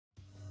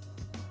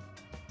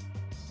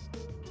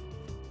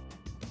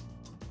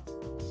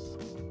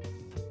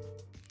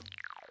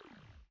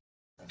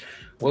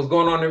What's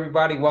going on,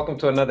 everybody? Welcome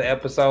to another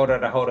episode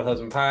of the Hold a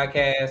Husband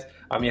podcast.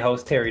 I'm your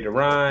host, Terry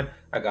Duran.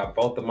 I got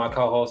both of my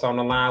co-hosts on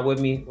the line with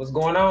me. What's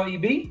going on,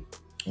 EB?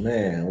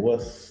 Man,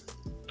 what's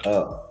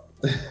up?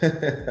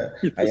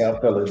 How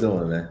y'all fellas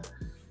doing, man?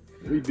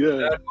 We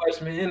good. Not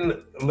much,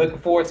 man. Looking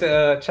forward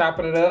to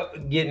chopping it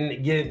up,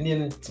 getting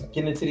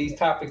into these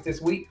topics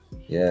this week.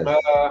 Yes.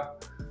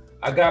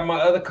 I got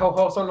my other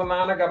co-host on the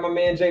line. I got my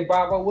man Jay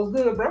Babo. What's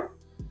good, bro?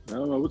 I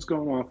don't know what's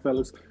going on,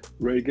 fellas.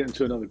 Ready to get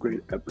into another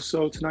great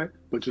episode tonight,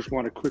 but just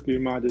want to quickly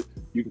remind you,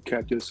 you can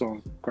catch this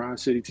on Grind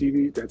City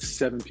TV. That's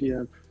 7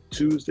 p.m.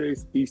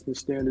 Tuesdays, Eastern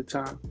Standard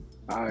Time.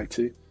 All right,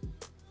 T.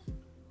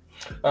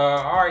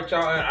 All right,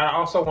 y'all. I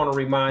also want to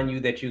remind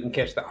you that you can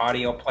catch the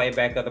audio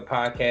playback of the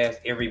podcast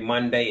every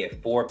Monday at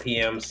 4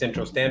 p.m.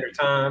 Central Standard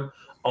Time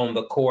on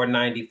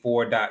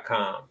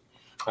thecore94.com.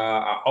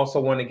 I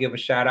also want to give a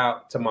shout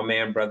out to my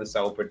man, Brother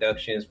Soul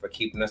Productions, for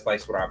keeping us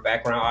laced with our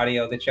background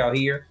audio that y'all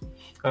hear.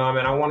 And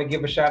I want to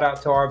give a shout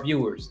out to our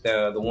viewers,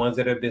 the ones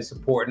that have been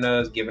supporting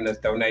us, giving us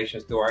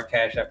donations through our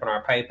Cash App and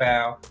our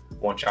PayPal. I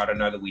want y'all to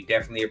know that we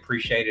definitely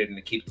appreciate it and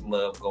to keep the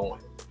love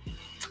going.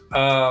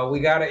 We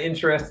got an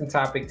interesting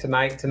topic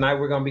tonight. Tonight,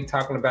 we're going to be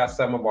talking about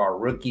some of our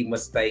rookie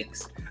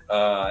mistakes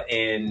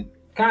and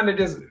kind of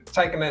just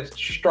taking a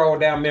stroll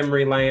down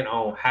memory lane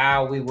on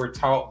how we were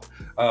taught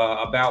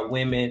about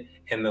women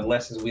and the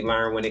lessons we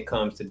learn when it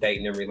comes to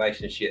dating and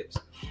relationships.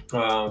 So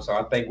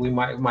I think we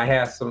might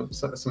have some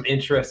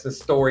interesting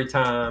story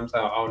times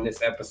on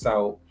this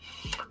episode.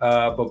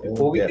 But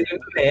before we get into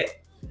that,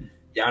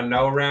 y'all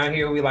know around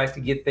here we like to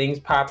get things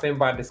popping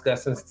by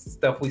discussing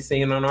stuff we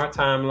seen on our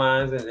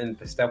timelines and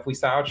the stuff we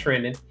saw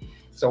trending.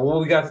 So what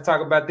we got to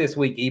talk about this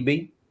week,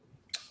 EB?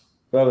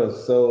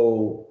 Fellas,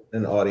 so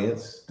in the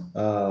audience,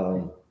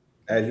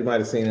 as you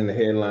might have seen in the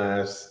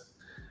headlines,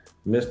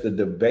 Mr.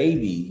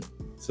 DaBaby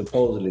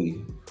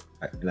supposedly,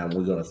 and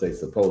we're going to say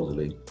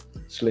supposedly,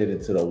 slid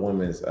into the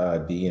woman's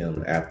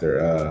DM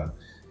after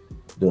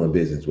doing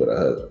business with her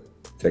husband.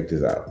 Check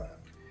this out.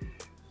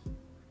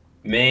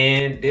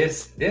 Man,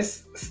 this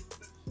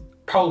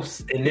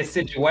post in this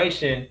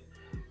situation,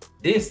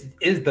 this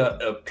is the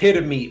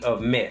epitome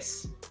of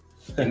mess.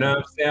 You know what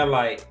I'm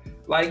saying?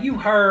 Like you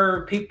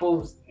heard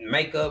people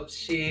make up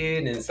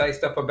shit and say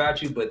stuff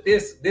about you, but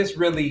this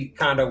really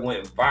kind of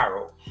went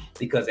viral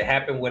because it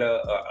happened with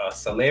a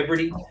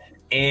celebrity,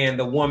 and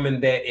the woman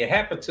that it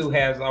happened to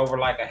has over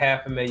like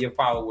 500,000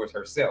 followers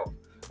herself.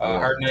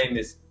 Her name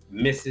is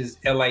Mrs.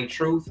 LA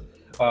Truth.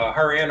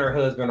 Her and her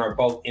husband are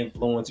both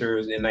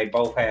influencers, and they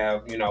both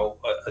have,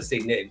 a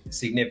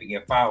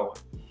significant following.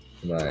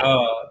 Right.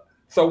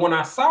 So when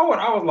I saw it,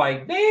 I was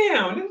like,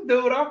 damn, this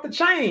dude off the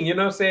chain, you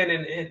know what I'm saying?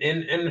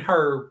 And in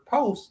her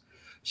post,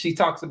 she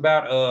talks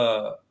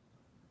about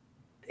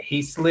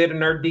he slid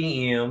in her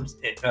DMs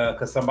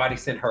because somebody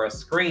sent her a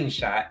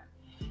screenshot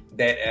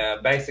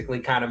that basically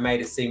kind of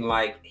made it seem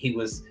like he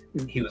was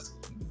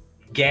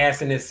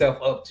gassing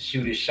himself up to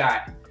shoot his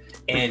shot.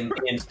 And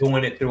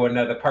doing it through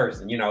another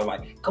person,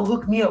 like, go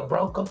hook me up,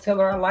 bro. Go tell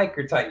her I like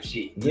her type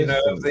shit. You know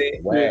what I'm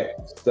saying? Whack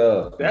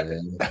stuff.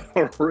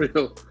 That's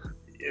real.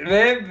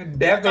 That's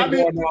been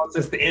going on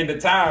since the end of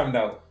time,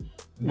 though.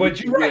 But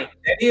you're right.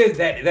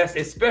 That's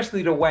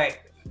especially the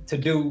whack to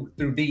do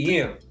through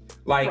DM.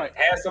 Like,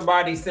 have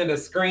somebody send a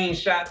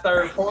screenshot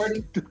third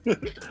party.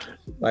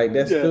 Like,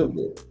 that's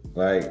stupid.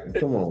 Like,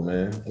 come on,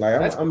 man.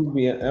 Like,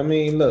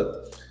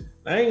 look.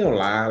 I ain't gonna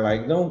lie,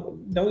 like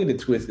don't get it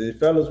twisted.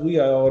 Fellas, we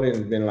all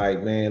been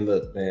like, man,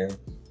 look, man,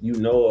 you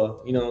know her,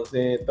 you know what I'm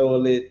saying? Throw a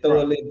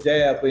little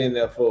jab in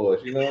there for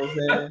us, you know what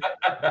I'm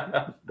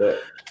saying?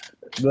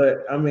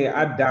 but I mean,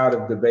 I doubt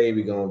if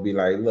DaBaby gonna be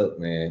like, look,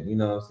 man, you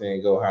know what I'm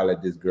saying, go holler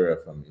at this girl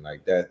for me.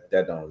 Like that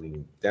don't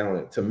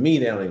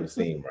even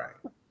seem right.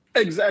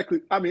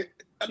 Exactly. I mean,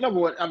 number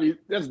one,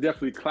 that's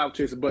definitely clout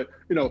chasing, but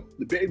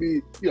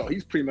DaBaby,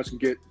 he's pretty much can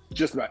get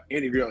just about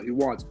any girl he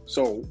wants.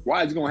 So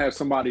why is he gonna have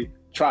somebody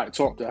try to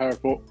talk to her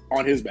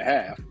on his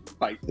behalf?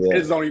 Like, it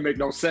just don't even make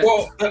no sense.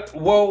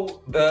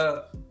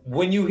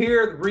 When you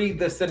read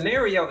the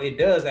scenario, it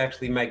does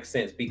actually make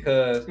sense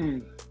because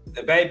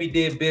DaBaby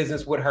did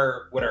business with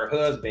her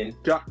husband,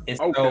 and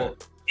so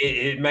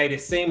it made it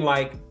seem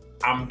like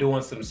I'm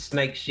doing some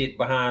snake shit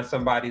behind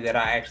somebody that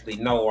I actually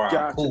know or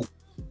I'm cool.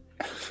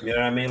 You know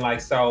what I mean?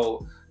 Like,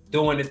 so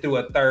doing it through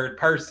a third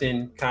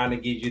person kind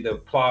of gives you the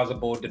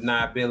plausible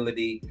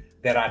deniability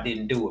that I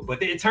didn't do it.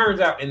 But it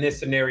turns out in this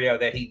scenario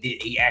that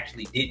he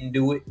actually didn't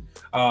do it.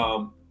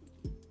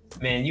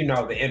 Man,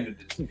 the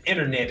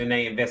internet and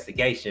their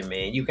investigation,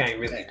 man, you can't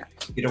really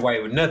get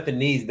away with nothing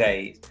these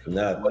days.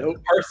 Nothing. But the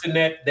person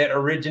that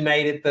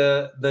originated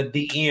the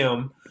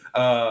DM,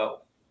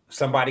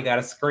 somebody got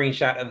a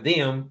screenshot of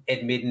them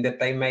admitting that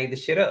they made the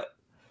shit up.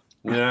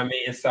 You know what I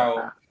mean? And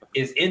so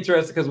it's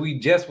interesting because we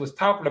just was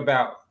talking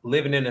about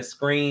living in a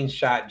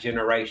screenshot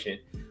generation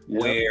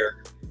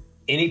where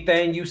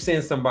anything you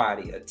send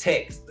somebody, a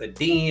text, a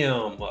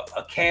DM,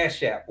 a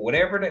Cash App,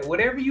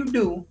 whatever you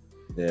do,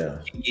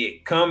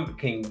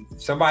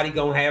 somebody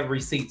gonna have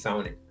receipts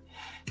on it.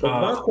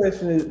 But my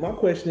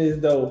question is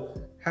though,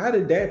 how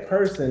did that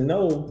person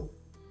know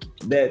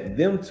that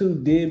them two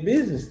did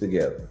business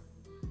together.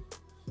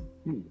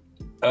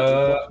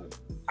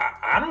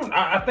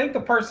 I think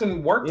the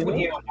person worked with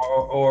him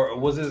or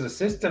was his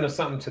assistant or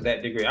something to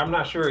that degree. I'm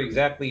not sure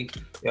exactly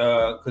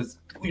because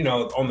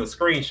on the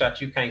screenshot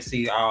you can't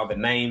see all the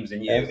names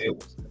and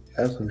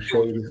that's some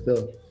shady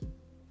stuff.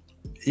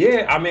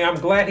 Yeah, I mean, I'm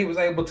glad he was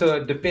able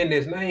to defend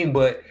his name,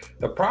 but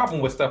the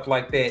problem with stuff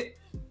like that,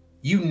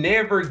 you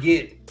never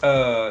get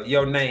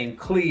your name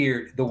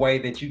cleared the way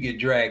that you get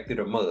dragged through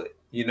the mud.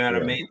 You know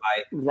what I mean?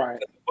 Like, right.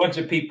 A bunch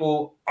of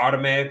people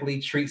automatically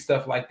treat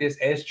stuff like this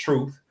as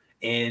truth,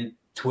 and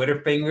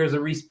Twitter fingers a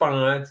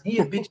response. He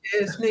a bitch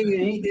ass nigga,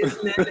 and he this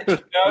and that. You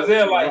know what I'm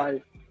saying? Like,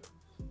 right.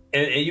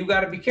 And you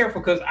got to be careful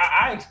because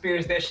I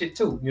experienced that shit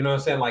too. You know what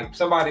I'm saying? Like,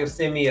 somebody will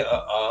send me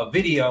a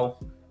video,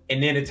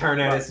 and then it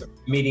turned out it's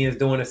comedians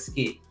doing a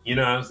skit. You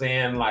know what I'm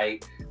saying?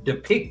 Like,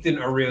 depicting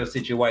a real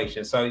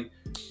situation. So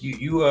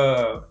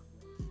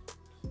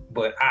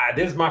but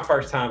this is my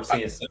first time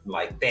seeing something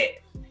like that.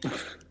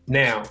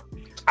 Now,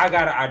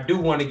 I do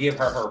want to give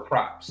her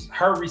props.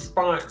 Her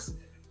response,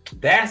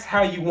 that's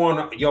how you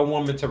want your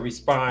woman to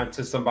respond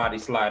to somebody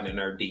sliding in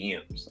her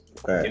DMs.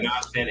 Okay. You know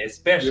what I'm saying?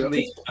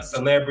 Especially a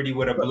celebrity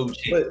with a blue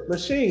check. But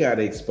she ain't got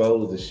to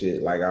expose the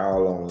shit like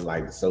all on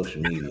like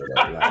social media.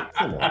 Like,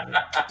 come on,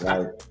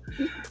 like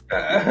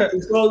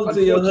expose it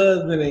to your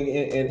husband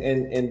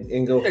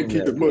and go from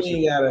there. You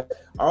ain't gotta.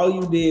 All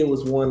you did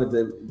was wanted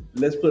to.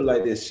 Let's put it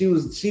like this: she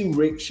was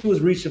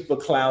reaching for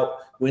clout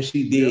when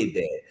she did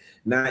that.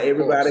 Now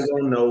everybody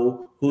gonna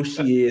know who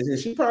she is, and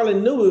she probably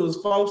knew it was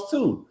false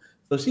too.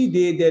 So she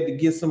did that to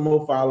get some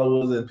more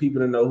followers and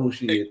people to know who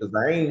she is. Because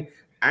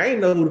I ain't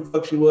know who the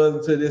fuck she was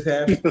until this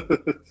happened.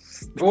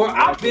 Well,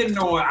 I've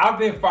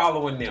been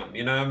following them.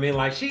 You know what I mean?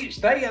 Like they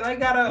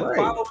gotta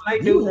follow what they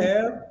do.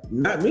 Have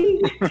not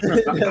me.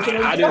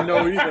 I didn't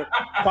know either.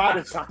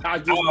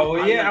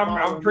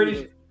 I'm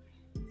pretty.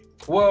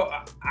 Well,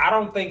 I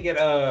don't think it.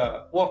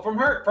 Well, from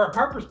her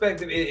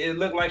perspective, it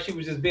looked like she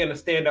was just being a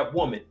stand-up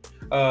woman.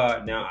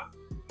 Now,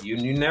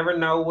 you never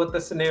know what the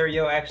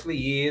scenario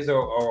actually is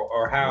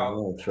or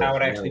how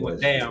it actually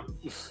went down.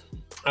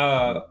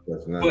 But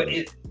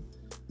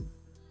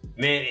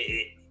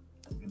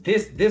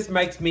this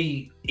makes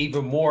me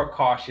even more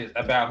cautious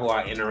about who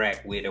I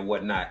interact with and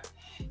whatnot.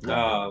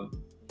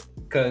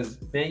 Because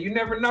man, you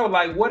never know.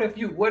 Like, what if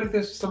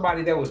there's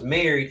somebody that was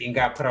married and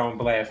got put on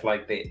blast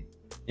like that?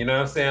 You know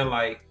what I'm saying?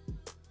 Like,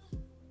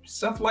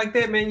 stuff like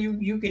that, man.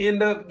 You can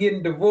end up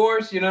getting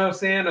divorced. You know what I'm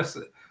saying? Or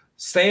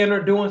saying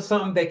or doing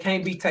something that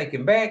can't be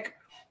taken back.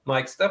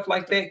 Like, stuff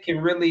like that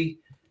can really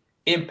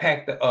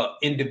impact the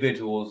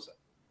individual's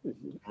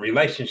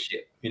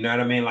relationship. You know what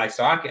I mean? Like,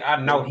 so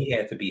I know he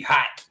had to be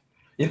hot.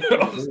 You know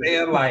what I'm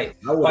saying? Like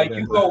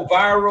you go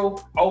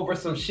viral over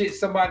some shit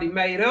somebody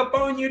made up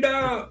on you,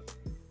 dog.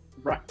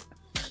 Right.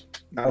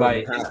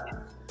 Like,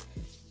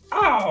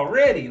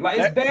 already, like,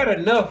 it's bad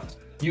enough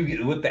you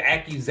get with the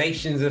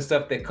accusations and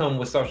stuff that come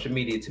with social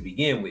media to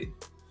begin with.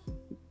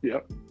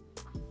 Yep.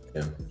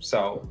 Yeah.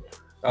 So,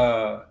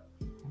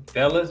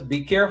 fellas,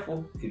 be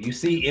careful. If you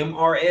see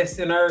MRS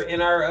in our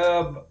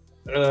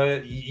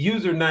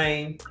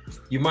username,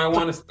 you might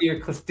want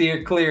to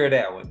steer clear of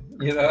that one.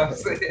 You know what I'm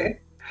saying?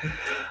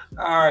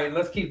 All right,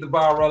 let's keep the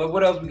ball rolling.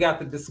 What else we got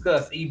to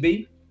discuss,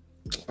 EB?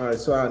 All right,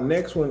 so our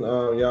next one,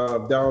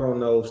 y'all, if y'all don't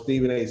know,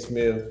 Stephen A.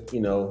 Smith,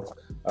 someone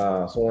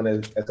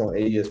that's on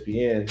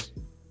ESPN,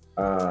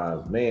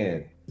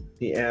 man,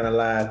 he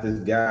analyzed this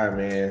guy,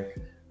 man.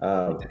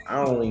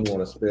 I don't even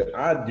want to spill.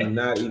 I do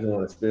not even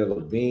want to spill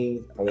the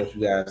beans. I want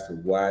you guys to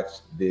watch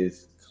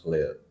this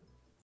clip.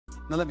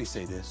 Now, let me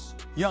say this.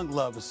 Young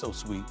love is so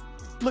sweet.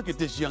 Look at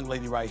this young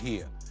lady right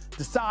here.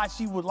 Decides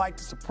she would like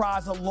to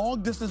surprise her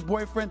long-distance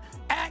boyfriend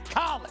at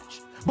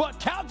college. But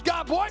couch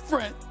guy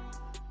boyfriend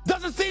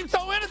doesn't seem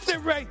so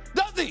innocent, Ray,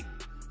 does he?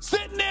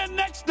 Sitting there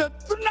next to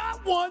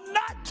not one,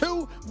 not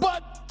two,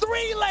 but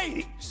three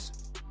ladies.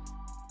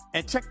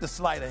 And check the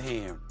sleight of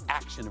hand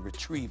action to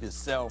retrieve his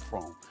cell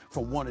phone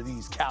from one of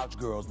these couch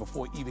girls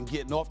before even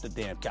getting off the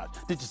damn couch.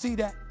 Did you see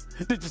that?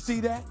 Did you see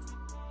that?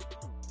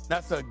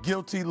 That's a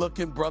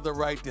guilty-looking brother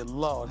right there.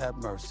 Lord have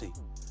mercy.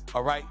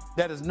 All right?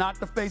 That is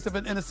not the face of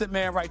an innocent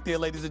man right there,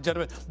 ladies and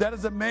gentlemen. That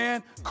is a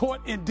man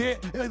caught in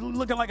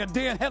looking like a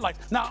deer in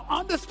headlights. Now,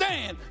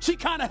 understand, she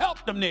kind of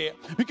helped him there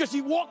because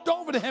she walked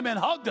over to him and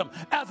hugged him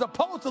as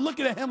opposed to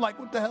looking at him like,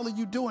 what the hell are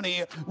you doing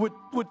here with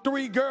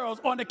three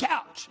girls on the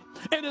couch?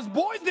 And his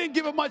boys didn't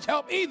give him much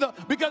help either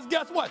because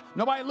guess what?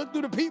 Nobody looked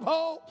through the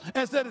peephole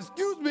and said,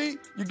 excuse me,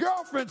 your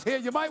girlfriend's here.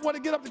 You might want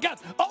to get up the couch.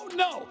 Oh,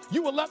 no.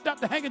 You were left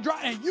out to hang and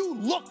dry and you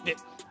looked it.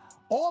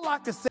 All I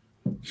could say.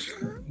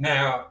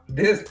 Now,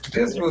 this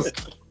was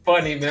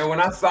funny, man. When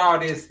I saw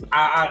this,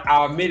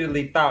 I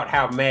immediately thought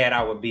how mad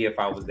I would be if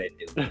I was that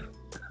dude.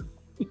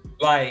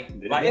 Like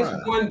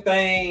it's one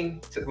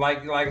thing to,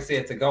 like I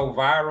said, to go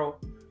viral,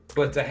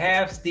 but to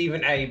have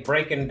Stephen A.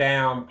 breaking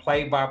down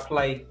play by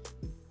play,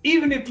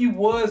 even if you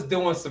was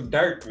doing some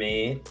dirt,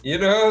 man, you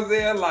know what I'm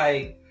saying?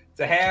 Like,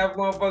 to have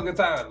motherfucker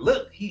talk,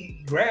 look,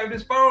 he grabbed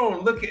his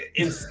phone, look at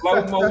in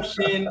slow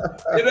motion, you know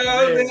what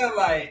I'm saying?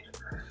 Like,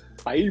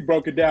 He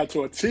broke it down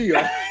to a T.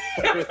 Yeah,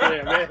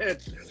 man.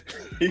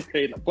 He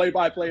made a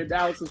play-by-play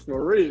analysis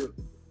for real.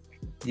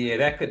 Yeah,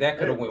 that could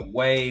have went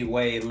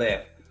way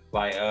left.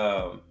 Like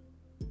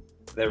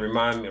that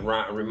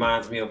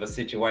reminds me of a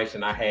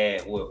situation I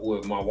had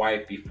with my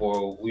wife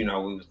before we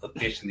was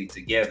officially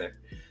together.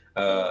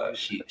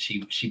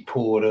 She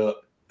pulled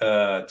up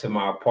to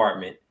my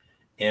apartment,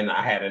 and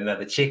I had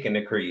another chick in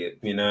the crib.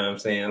 You know what I'm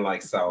saying?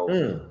 Like so.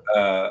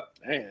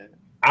 Man.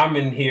 I'm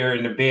in here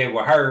in the bed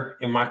with her,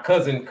 and my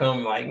cousin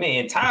come like,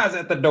 man, Ty's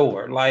at the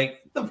door.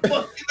 Like, the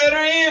fuck you let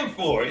her in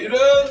for? You know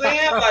what I'm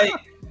saying? Like,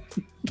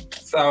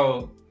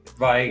 so,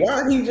 like,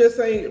 why he just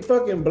ain't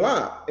fucking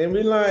block and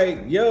be like,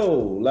 yo,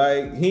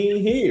 like he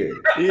ain't here?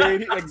 Yeah,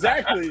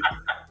 exactly.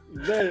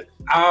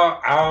 I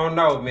don't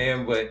know,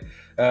 man, but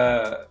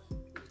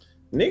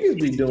niggas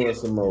be doing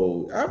some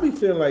old. I be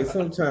feeling like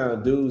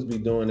sometimes dudes be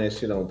doing that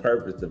shit on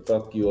purpose to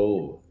fuck you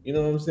over. You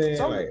know what I'm saying?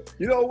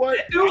 You know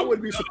what? I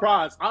wouldn't be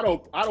surprised. I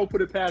don't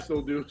put it past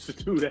those dudes to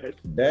do that.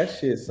 That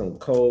shit's some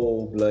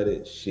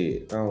cold-blooded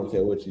shit. I don't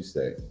care what you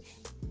say.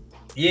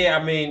 Yeah,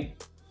 I mean,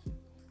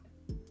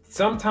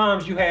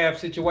 sometimes you have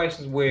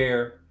situations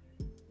where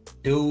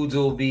dudes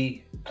will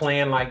be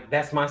playing like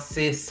that's my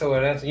sis,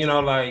 or that's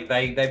like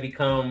they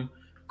become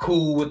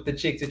cool with the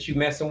chicks that you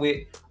messing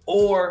with,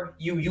 or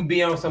you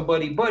be on some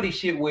buddy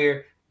shit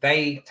where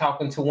they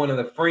talking to one of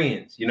the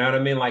friends. You know what I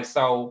mean? Like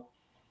so.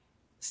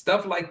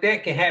 Stuff like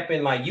that can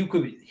happen. Like he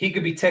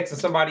could be texting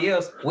somebody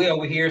else. We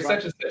over here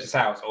such and such's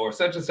house or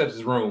such and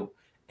such's room,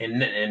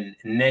 and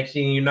next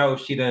thing you know,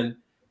 she done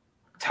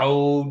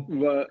told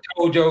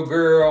your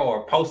girl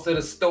or posted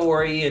a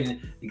story, and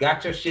you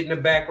got your shit in the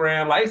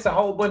background. Like it's a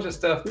whole bunch of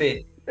stuff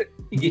that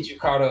get you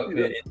caught up in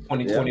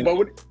 2020.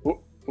 Yeah. But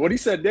what he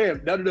said,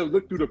 damn, none of them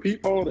looked through the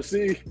peephole to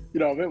see, if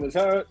it was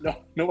her. No,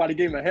 nobody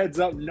gave him a heads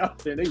up,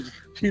 nothing.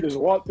 She just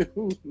walked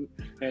through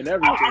and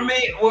everything. I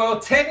mean, well,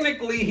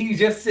 technically, he's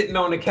just sitting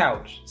on the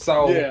couch.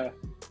 So yeah,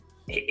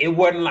 it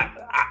wasn't like,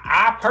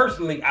 I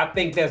personally, I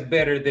think that's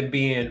better than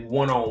being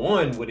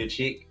one-on-one with a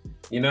chick.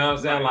 You know what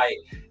I'm saying? Like,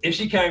 if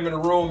she came in the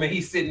room and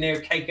he's sitting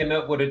there caking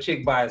up with a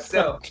chick by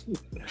herself,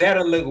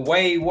 that'll look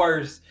way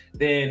worse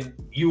than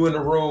you in the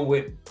room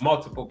with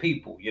multiple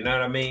people. You know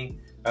what I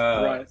mean?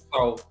 Right.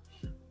 So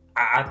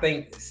I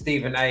think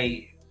Stephen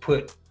A.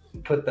 put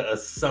the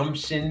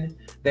assumption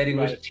that he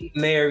was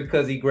cheating there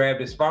because he grabbed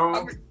his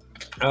phone.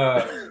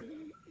 But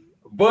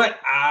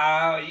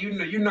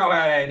you know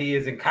how that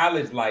is in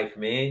college life,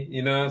 man.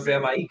 You know what I'm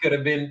saying? Like he could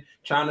have been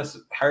trying to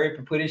hurry up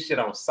and put his shit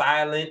on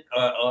silent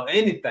or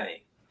anything.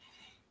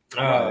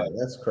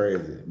 That's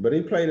crazy. But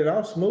he played it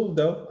off smooth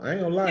though. I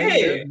ain't gonna lie.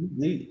 Yeah.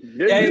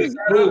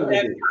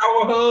 That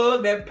power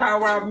hug, that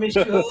power I miss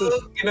you hug.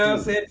 You know what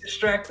I'm saying?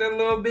 Distract her a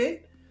little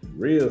bit.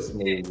 Real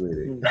smooth with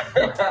it.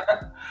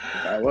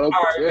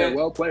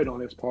 Well played on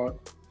this part.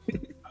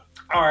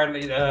 All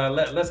right,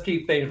 let's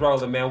keep things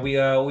rolling, man. We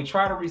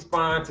try to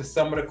respond to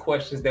some of the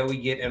questions that we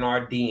get in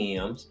our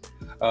DMs.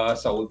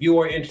 So if you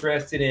are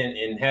interested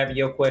in having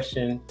your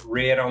question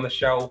read on the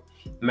show,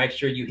 make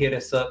sure you hit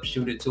us up,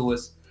 shoot it to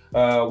us.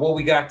 What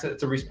we got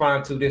to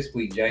respond to this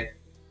week, Jay?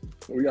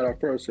 We got our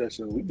first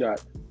session. We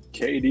got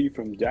KD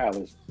from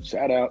Dallas.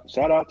 Shout out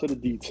to the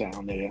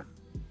D-Town there.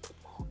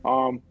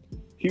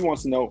 He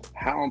wants to know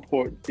how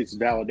important is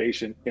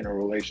validation in a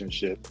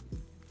relationship.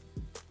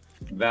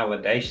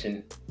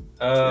 Validation.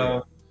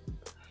 I'm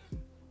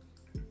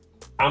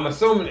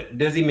assuming,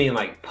 does he mean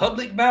like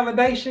public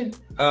validation?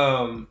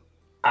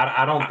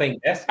 I don't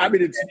think that's. I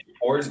mean, it's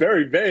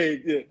very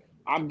vague. Yeah.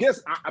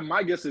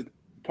 My guess is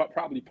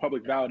probably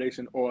public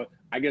validation, or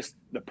I guess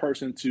the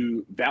person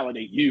to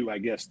validate you. I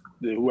guess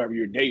whoever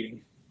you're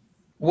dating.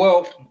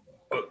 Well,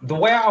 the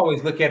way I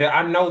always look at it,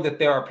 I know that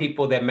there are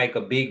people that make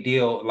a big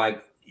deal,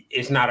 like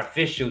it's not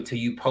official till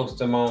you post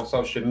them on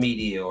social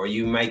media or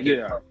you make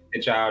it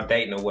that y'all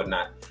dating or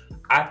whatnot.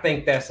 I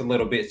think that's a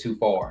little bit too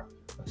far.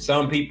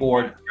 Some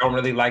people don't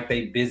really like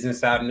their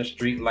business out in the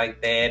street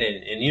like that,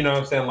 and you know what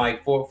I'm saying,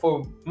 like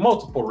for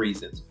multiple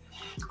reasons.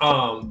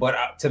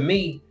 But to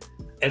me,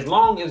 as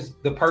long as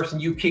the person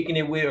you kicking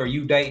it with or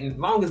you dating, as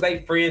long as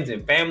they friends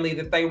and family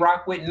that they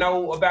rock with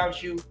know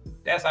about you,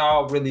 that's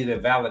all really the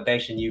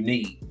validation you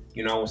need.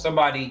 You know, when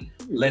somebody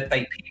let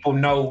they people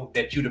know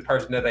that you the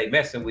person that they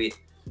messing with,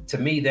 to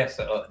me, that's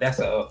an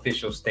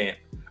official stamp.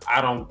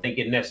 I don't think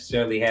it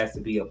necessarily has to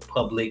be a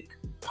public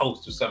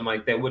post or something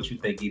like that. What you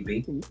think,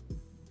 EB?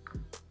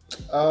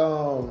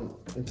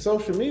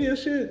 Social media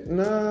shit?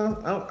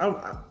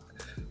 Nah.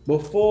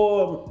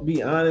 Before,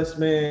 be honest,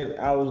 man,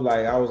 I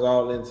was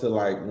all into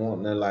like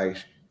wanting to like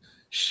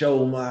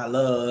show my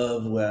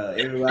love where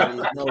everybody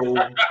know who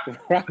I'm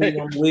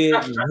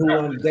with and who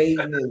I'm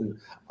dating and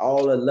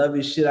all the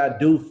loving shit I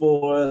do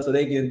for her, so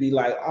they can be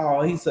like,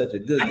 oh, he's such a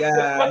good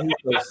guy. He's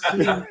so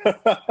sweet.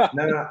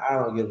 Nah, I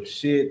don't give a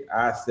shit.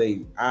 I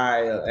say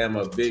I am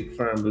a big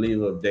firm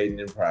believer of dating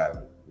in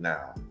private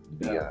now, to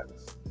be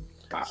honest.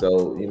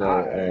 So, I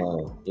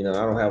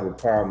don't have a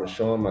problem with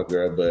showing my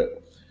girl,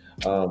 but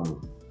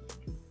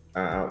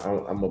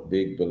I'm a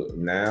big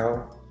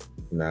now.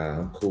 Nah,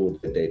 I'm cool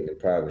with dating in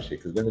private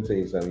shit. Cause let me tell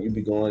you something. You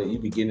be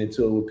getting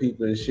into it with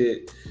people and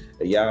shit.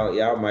 And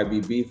y'all might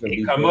be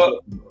beefing,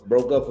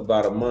 broke up for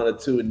about a month or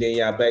two, and then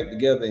y'all back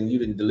together, and you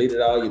done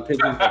deleted all your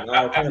pictures and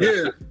all kinds of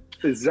shit.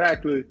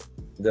 Exactly.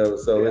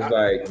 So it's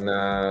like,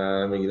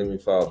 nah, let me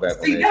fall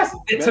back on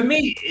that. To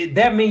me,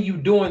 that means you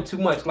doing too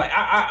much. Like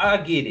I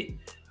get it.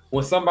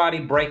 When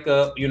somebody break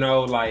up, you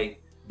know,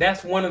 like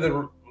that's one of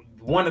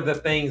the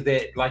things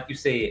that, like you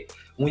said,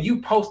 when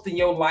you post in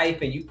your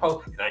life and you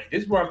post, like,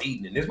 this is where I'm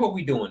eating, and this is what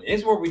we doing,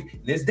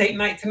 this date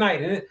night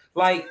tonight, and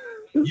like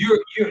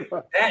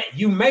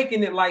you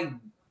making it like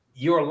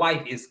your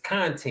life is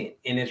content,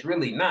 and it's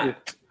really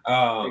not.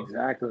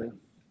 Exactly.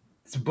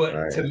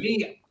 But to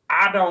me,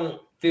 I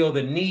don't feel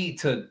the need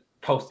to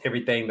post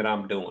everything that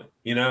I'm doing.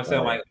 You know what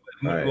I'm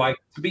saying? Like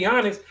to be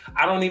honest,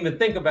 I don't even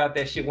think about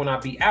that shit when I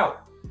be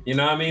out. You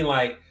know what I mean?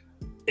 Like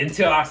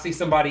until I see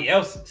somebody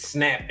else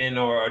snapping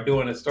or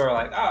doing a story,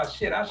 like, oh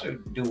shit, I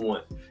should do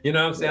one. You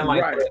know what I'm saying?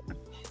 Like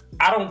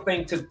I don't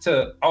think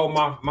to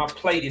my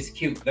plate is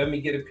cute. Let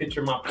me get a picture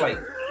of my plate.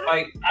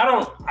 Like I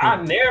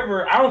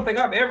don't think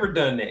I've ever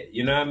done that.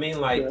 You know what I mean?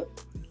 Like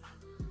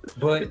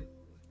but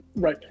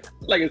like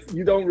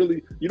you don't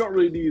really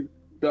need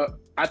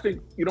I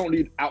think you don't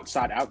need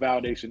outside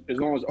validation as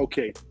long as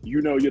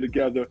you know you're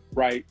together,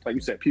 right? Like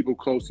you said, people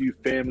close to you,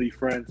 family,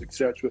 friends,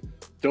 etc.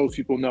 Those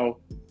people know,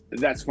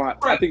 that's fine.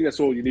 I think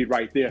that's all you need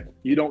right there.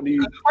 You don't need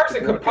the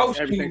person can post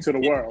everything to the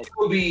world.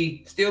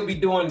 Still be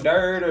doing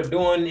dirt or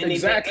doing anything.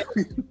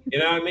 Exactly. You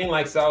know what I mean?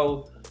 Like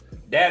so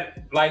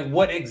that like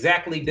what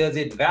exactly does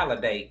it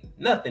validate?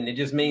 Nothing. It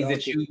just means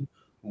that you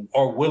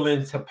are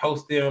willing to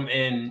post them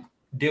and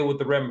deal with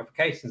the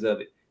ramifications of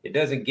it. It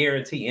doesn't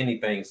guarantee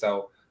anything.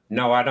 So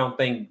no, I don't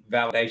think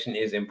validation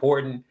is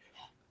important,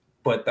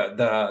 but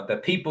the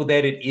people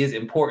that it is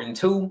important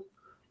to,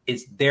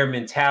 it's their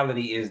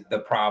mentality is the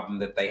problem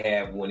that they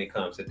have when it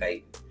comes to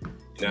dating.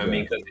 You know what I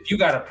mean? Because if you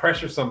got to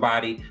pressure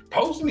somebody,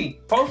 post me,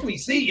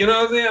 see, you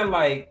know what I'm saying?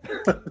 Like,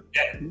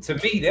 to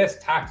me,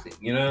 that's toxic.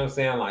 You know what I'm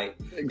saying? Like,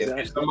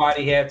 if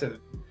somebody had to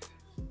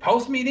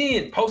post me,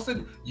 then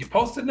you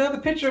post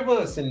another picture of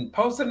us and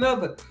post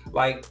another,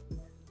 like,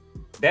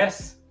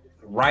 that's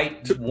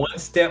right one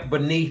step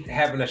beneath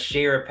having a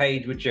share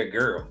page with your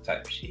girl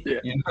type shit. Yeah,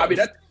 you know? I mean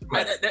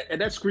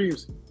that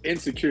screams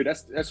insecure. That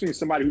screams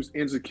somebody who's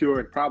insecure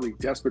and probably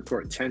desperate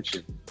for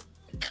attention.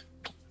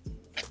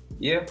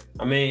 Yeah,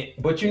 I mean,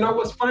 but you know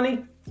what's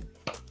funny?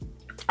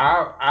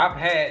 I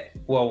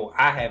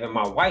haven't.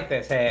 My wife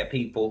has had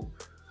people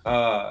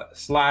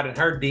slide in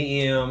her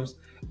DMs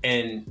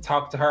and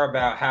talk to her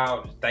about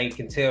how they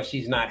can tell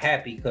she's not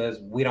happy because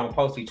we don't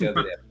post each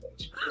other that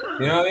much.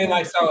 You know what I mean?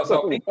 Like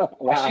so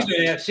wow.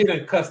 she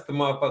done cuss the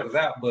motherfuckers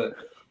out, but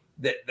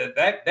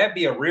that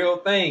be a real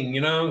thing.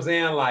 You know what I'm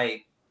saying?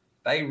 Like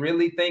they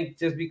really think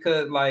just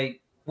because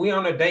like we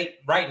on a date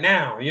right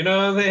now, you know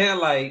what I'm saying?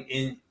 Like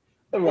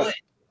but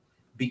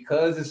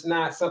because it's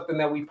not something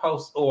that we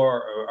post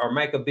or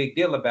make a big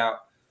deal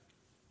about.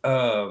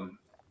 I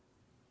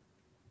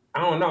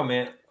don't know,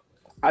 man.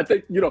 I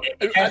think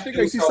I think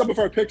they see some of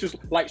her pictures.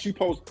 Like she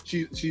posts,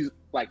 she's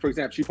like, for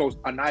example, she posts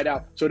a night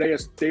out, so they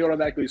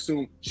automatically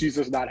assume she's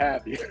just not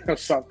happy or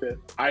something.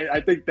 I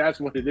think that's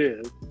what it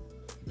is.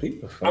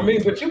 I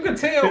mean, but you can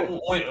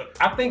tell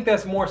I think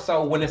that's more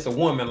so when it's a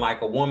woman,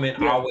 like a woman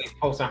always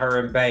posting her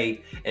and Bae,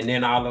 and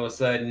then all of a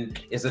sudden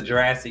it's a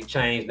drastic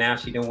change. Now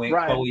she done went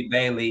Chloe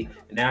Bailey,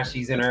 and now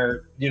she's in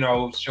her,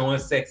 showing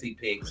sexy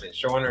pics and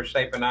showing her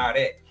shape and all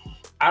that.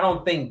 I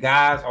don't think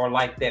guys are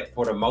like that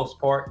for the most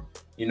part.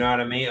 You know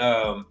what I mean?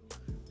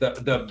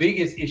 The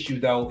biggest issue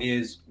though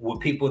is with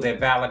people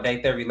that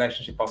validate their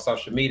relationship on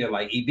social media,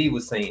 like EB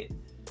was saying.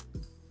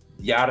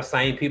 Y'all the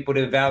same people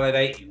that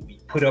validate.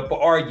 Put up an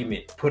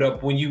argument, put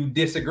up when you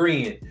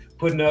disagreeing,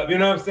 putting up, you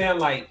know what I'm saying?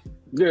 Like,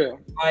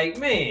 like,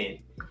 man,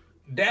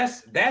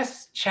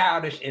 that's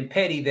childish and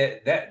petty.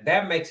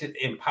 That makes it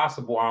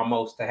impossible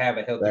almost to have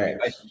a healthy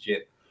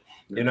relationship.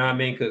 You know what I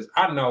mean? Because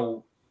I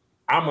know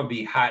I'm gonna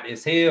be hot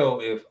as hell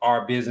if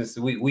our business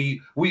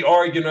we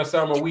arguing or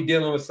something, or we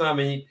dealing with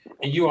something,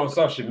 and you on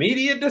social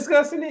media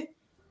discussing it.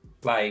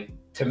 Like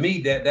to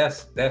me,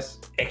 that's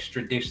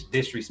extra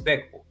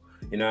disrespectful.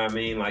 You know what I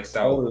mean? Like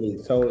so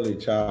totally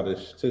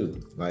childish too.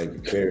 Like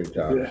very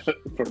childish. Yeah,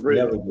 for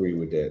real. Never agree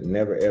with that.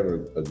 Never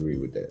ever agree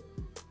with that.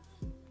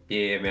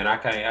 Yeah, man, I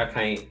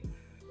can't.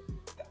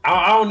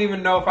 I don't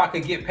even know if I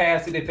could get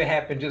past it if it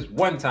happened just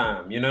one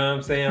time. You know what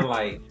I'm saying?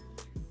 Like,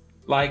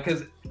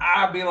 cause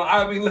I'll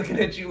be looking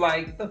at you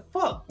like the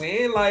fuck,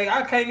 man. Like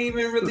I can't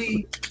even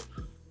really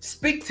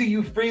speak to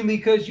you freely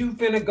because you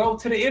finna go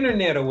to the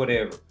internet or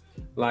whatever.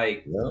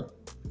 Like,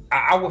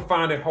 I would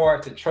find it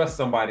hard to trust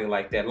somebody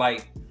like that.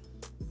 Like.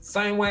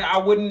 Same way I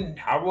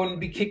wouldn't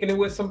be kicking it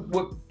with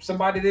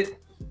somebody that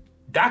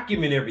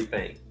document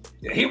everything.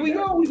 Here we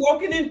go. We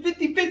walking in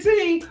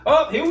 50-15.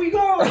 Up, here we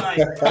go. Like,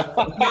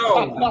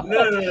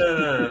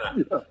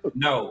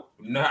 no.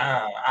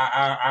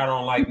 I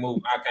don't like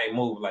move. I can't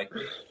move like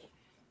that.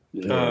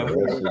 Yeah,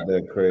 that shit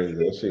that crazy.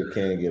 That shit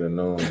can't get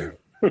annoying.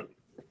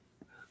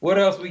 What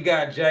else we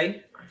got,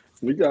 Jay?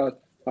 We got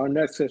our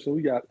next session.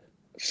 We got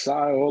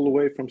Shy all the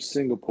way from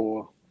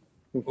Singapore.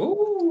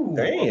 Ooh,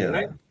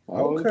 damn.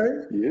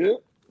 Okay. Yeah.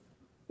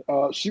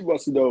 She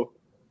wants to know,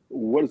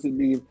 what does it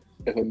mean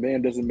if a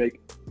man doesn't make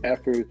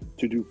effort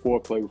to do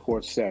foreplay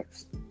before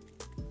sex?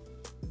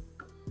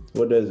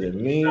 What does it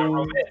mean? Not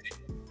romantic.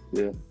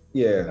 Yeah.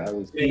 Yeah. That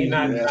was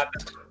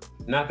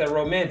Not that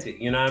romantic.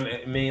 You know what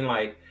I mean?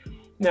 Like,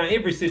 now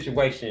every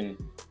situation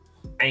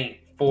ain't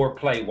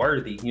foreplay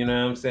worthy. You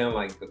know what I'm saying?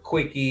 Like the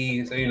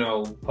quickies, you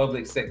know,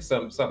 public sex,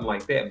 something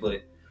like that.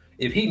 But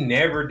if he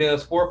never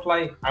does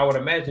foreplay, I would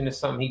imagine it's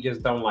something he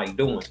just don't like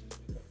doing.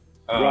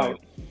 Right.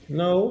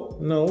 No,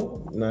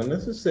 not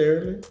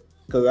necessarily.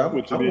 Because I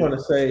want to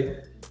say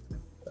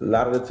a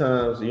lot of the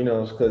times, you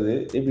know, because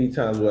it be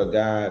times where a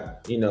guy,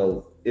 you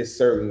know, it's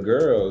certain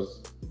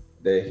girls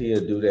that he'll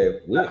do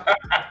that with.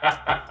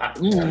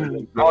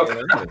 Okay.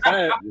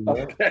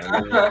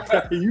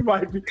 You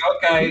might be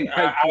okay.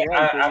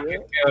 I can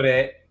feel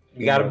that.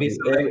 You gotta be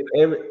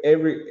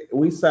every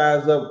we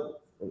size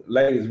up,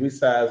 ladies. We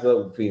size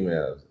up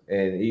females,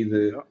 and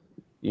either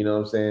you know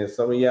what I'm saying.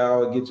 Some of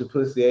y'all get your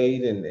pussy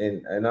ate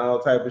and all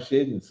type of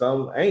shit, and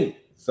some ain't.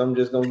 Some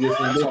just gonna get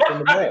some lift in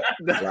the back.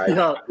 Like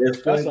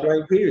there's point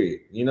blank period.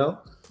 You know,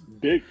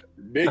 big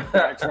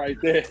facts right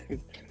there.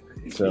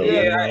 So,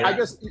 yeah, I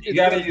guess you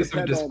gotta use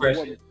some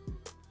discretion.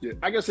 Yeah,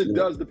 I guess it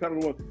does depend on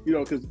the one, you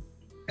know, because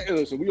hey,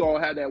 listen, we all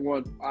had that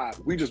one.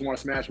 We just want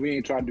to smash. We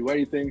ain't trying to do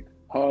anything,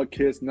 hug,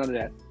 kiss, none of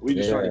that. We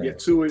just trying to get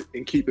to it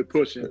and keep it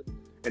pushing.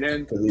 And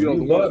then you know,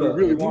 the ones we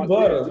really want.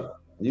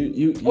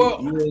 You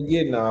ain't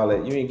getting all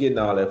that. You ain't getting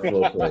all that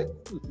full play.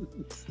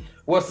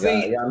 Well,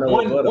 see, y'all know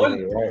what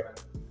mean, right?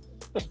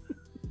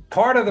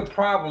 Part of the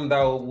problem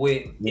though,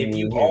 with if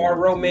you are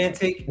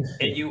romantic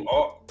and you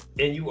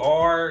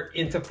are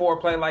into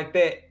foreplay like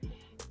that,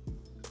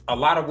 a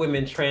lot of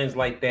women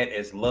translate that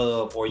as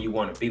love or you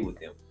want to be with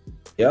them.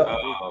 Yep.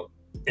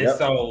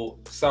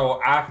 So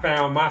I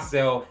found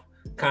myself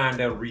kind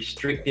of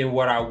restricting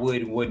what I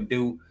would and wouldn't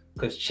do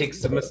because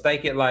chicks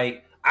mistake it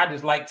like I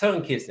just like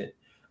tongue kissing.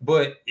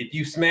 But if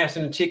you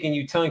smashing a chick and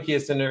you tongue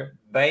kissing her,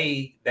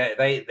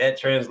 that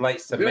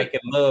translates to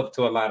making love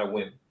to a lot of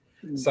women.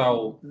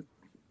 So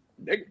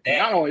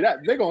not only that,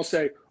 they're gonna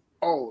say,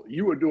 "Oh,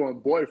 you were doing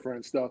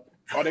boyfriend stuff,"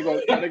 or they're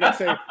gonna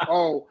say,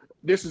 "Oh,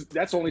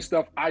 that's only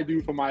stuff I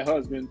do for my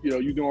husband. You know,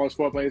 you doing all this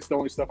foreplay. It's the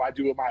only stuff I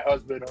do with my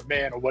husband or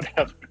man or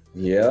whatever."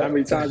 Yeah. How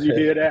many times you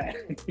hear that?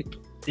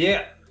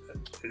 Yeah.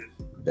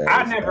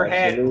 I never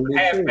had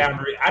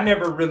boundary. I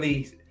never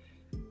really,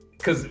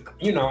 because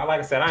you know, like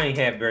I said, I ain't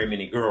had very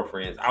many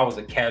girlfriends. I was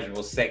a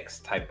casual sex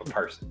type of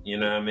person. You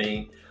know what I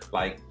mean?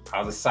 Like I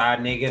was a side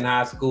nigga in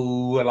high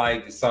school.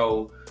 Like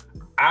so.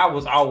 I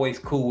was always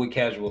cool with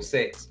casual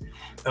sex.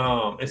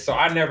 And so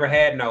I never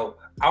had I'll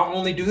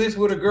only do this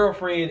with a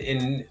girlfriend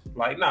and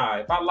like, nah,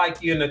 if I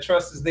like you and the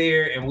trust is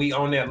there and we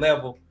on that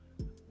level,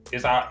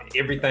 it's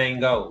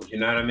everything goes, you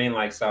know what I mean?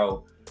 Like,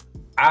 so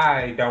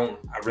I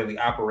really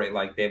operate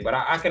like that, but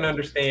I can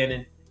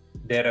understand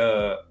that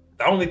the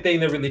only thing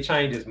that really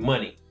changed is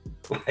money.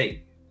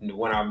 Like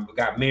when I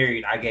got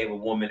married, I gave a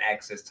woman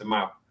access to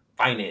my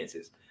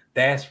finances.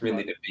 That's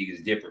really the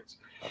biggest difference.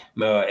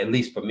 At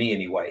least for me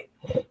anyway.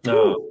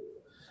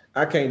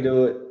 I can't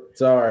do it.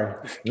 Sorry.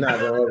 Not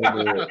gonna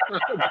ever do it.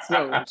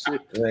 I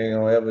ain't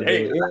gonna ever do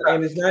it.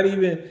 And it's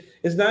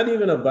not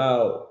even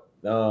about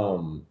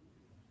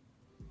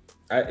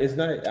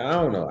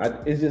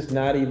it's just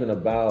not even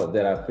about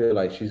that I feel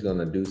like she's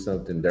gonna do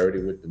something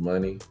dirty with the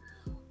money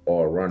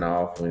or run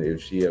off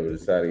if she ever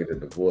decided to get a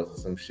divorce or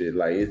some shit.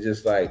 Like it's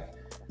just like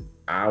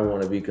I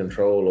want to be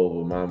control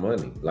over my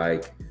money.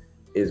 Like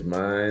it's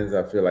mine.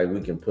 I feel like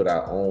we can put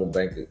our own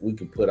bank. We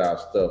can put our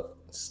stuff,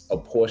 a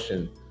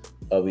portion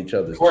of each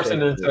other's.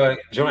 Portion into a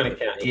joint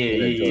account.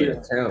 Yeah.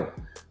 Account.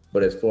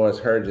 But as far as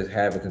her just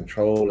having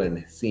control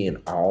and seeing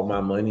all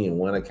my money in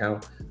one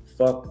account,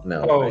 fuck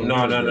no. Oh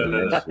no.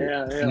 No.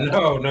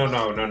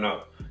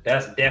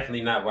 That's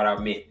definitely not what I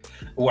meant.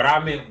 What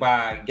I meant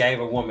by gave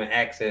a woman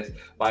access,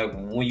 like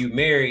when you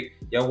married,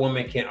 your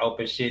woman can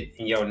open shit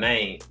in your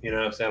name. You know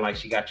what I'm saying? Like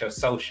she got your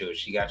social,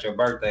 she got your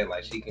birthday,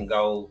 like she can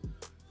go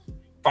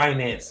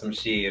finance some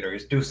shit or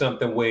do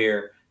something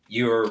where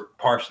you're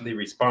partially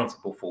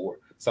responsible for.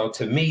 So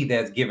to me,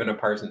 that's giving a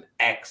person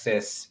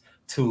access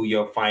to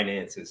your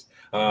finances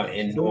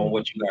and knowing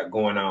what you got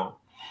going on.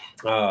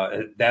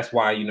 That's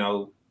why, you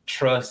know,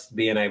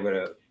 being able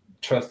to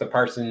trust the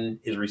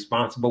person is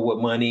responsible with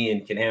money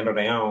and can handle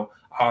their own,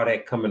 all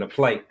that come into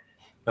play.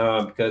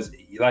 Because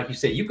like you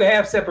said, you could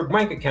have separate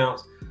bank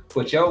accounts,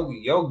 but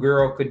your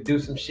girl could do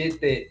some shit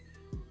that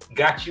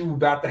got you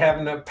about to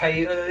having to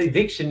pay an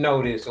eviction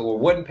notice or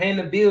wasn't paying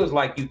the bills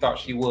like you thought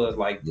she was.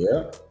 Like,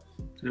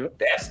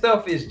 that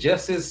stuff is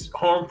just as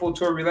harmful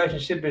to a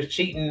relationship as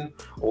cheating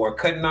or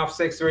cutting off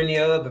sex or any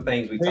other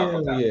things we talk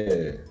about.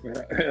 Yeah,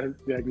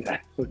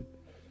 exactly.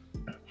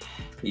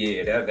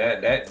 Yeah,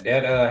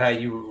 that how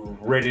you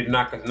ready to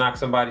knock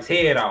somebody's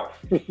head off.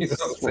 You know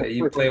what I'm saying?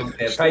 You play with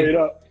that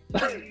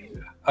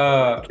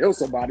paper. Kill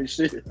somebody,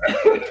 shit.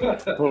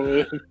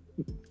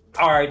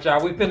 All right,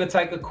 y'all. We're finna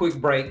take a quick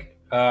break.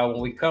 When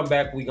we come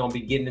back, we're gonna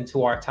be getting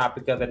into our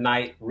topic of the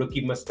night,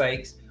 rookie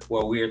mistakes,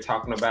 where we're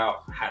talking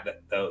about how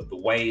the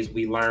ways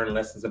we learn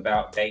lessons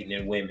about dating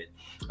and women.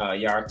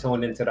 Y'all are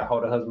tuned into the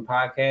Hold a Husband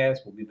podcast.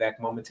 We'll be back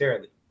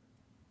momentarily.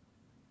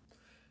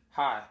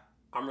 Hi,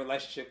 I'm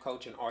relationship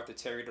coach and author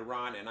Terry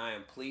Duran, and I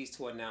am pleased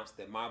to announce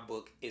that my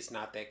book, It's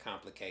Not That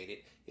Complicated,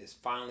 is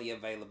finally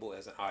available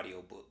as an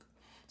audiobook.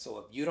 So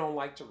if you don't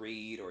like to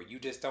read or you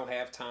just don't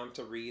have time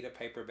to read a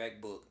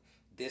paperback book,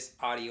 this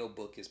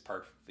audiobook is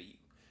perfect for you.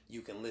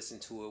 You can listen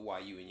to it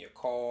while you're in your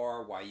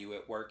car, while you're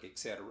at work,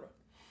 etc.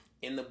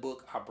 In the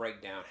book, I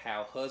break down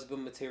how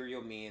husband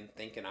material men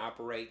think and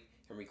operate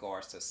in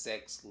regards to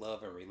sex,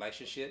 love, and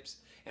relationships,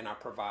 and I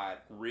provide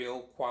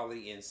real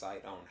quality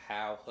insight on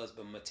how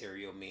husband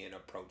material men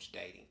approach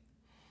dating.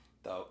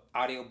 The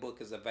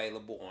audiobook is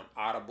available on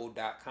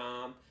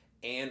audible.com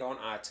and on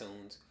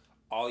iTunes.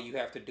 All you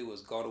have to do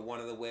is go to one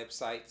of the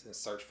websites and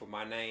search for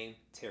my name,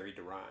 Terry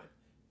Duran.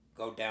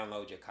 Go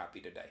download your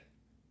copy today.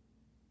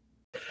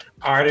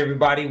 All right,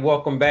 everybody,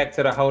 welcome back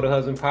to the Hold a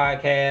Husband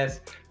podcast.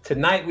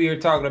 Tonight we are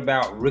talking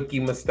about rookie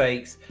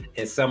mistakes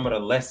and some of the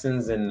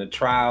lessons and the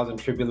trials and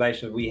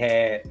tribulations we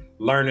had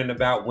learning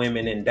about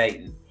women and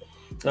dating.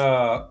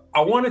 I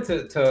wanted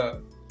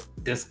to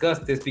discuss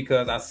this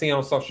because I see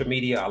on social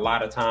media a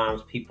lot of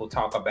times people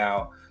talk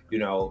about,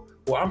 well,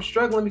 I'm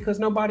struggling because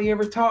nobody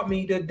ever taught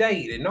me to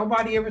date and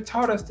nobody ever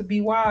taught us to be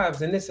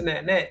wives and this and that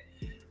and that.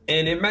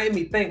 And it made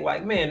me think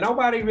like, man,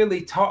 nobody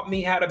really taught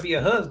me how to be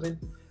a husband.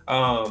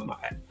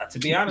 To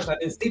be honest, I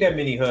didn't see that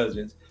many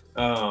husbands.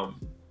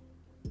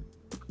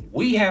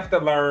 We have to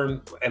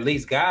learn, at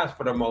least guys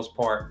for the most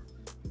part,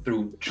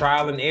 through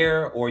trial and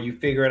error, or you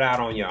figure it out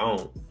on your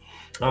own.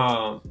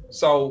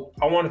 So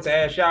I wanted to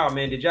ask y'all,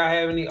 man, did y'all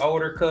have any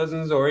older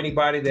cousins or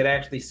anybody that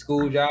actually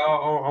schooled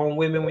y'all on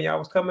women when y'all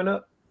was coming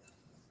up?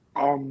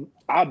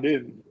 I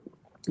didn't.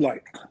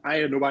 Like, I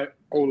had nobody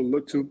older to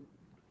look to.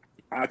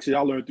 I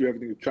learned through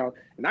everything with trial,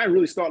 and I didn't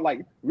really start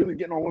like really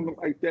getting on women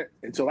like that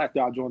until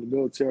after I joined the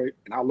military,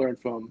 and I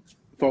learned from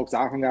folks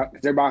I hung out,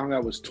 because everybody I hung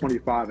out was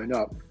 25 and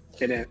up,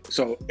 and then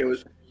so it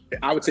was,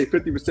 I would say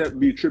 50% would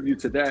be attributed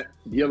to that.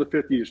 The other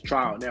 50 is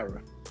trial and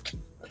error.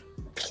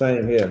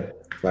 Same here.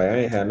 Like, I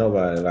ain't had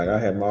nobody. Like, I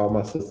had all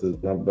my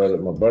sisters. My brother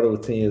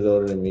was 10 years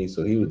older than me,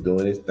 so he was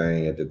doing his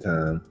thing at the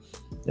time,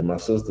 and my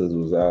sisters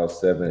was all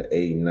 7,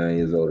 8, 9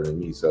 years older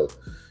than me, so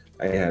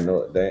I ain't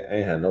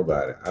had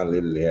nobody. I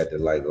literally had to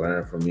like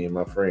learn from me and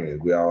my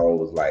friends.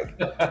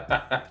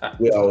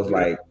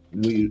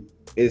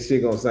 It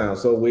shit gonna sound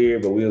so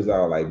weird, but we was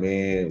all like,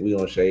 man, we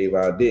gonna shave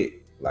our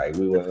dick. Like,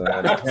 we wasn't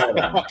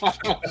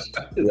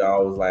we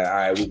always like, all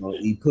right, we gonna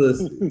eat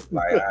pussy.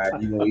 Like, all right,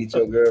 you gonna eat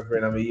your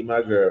girlfriend, I'm gonna eat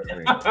my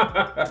girlfriend.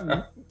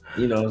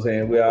 You know what I'm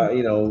saying? We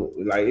all,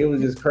 like, it was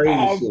just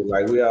crazy shit.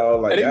 Like, we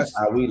all like, that's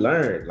how we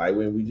learned. Like,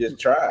 when we just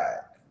tried,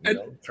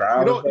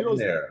 trial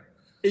and error.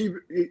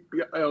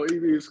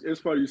 It's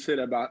funny you said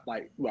that about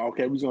like, well,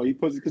 okay, we're gonna eat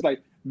pussy, because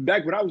like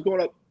back when I was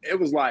growing up, it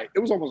was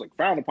almost like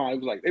frowned upon. It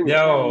was like they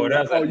were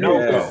that's like no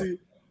pussy.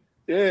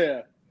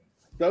 Yeah,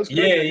 that was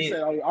crazy. Yeah, you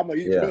said, I'm gonna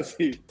eat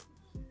pussy.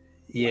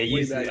 Yeah,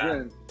 you see.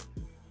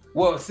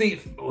 Well,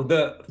 see,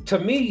 to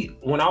me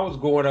when I was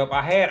growing up,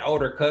 I had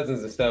older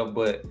cousins and stuff,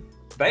 but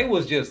they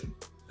was just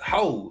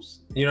hoes.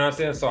 You know what I'm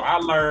saying? So I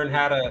learned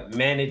how to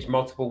manage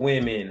multiple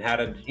women, how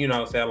to,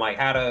 like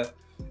how to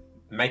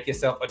make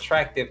yourself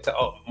attractive to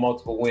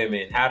multiple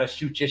women, how to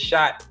shoot your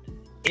shot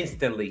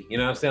instantly,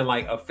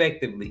 like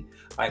effectively.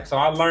 Like, so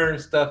I learned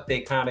stuff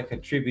that kind of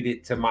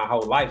contributed to my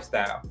whole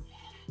lifestyle.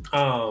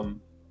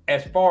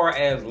 As far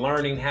as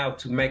learning how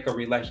to make a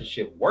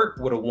relationship work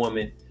with a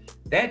woman,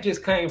 that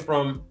just came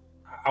from,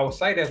 I would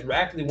say that's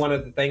actually one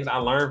of the things I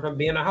learned from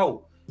being a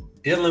hoe.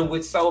 Dealing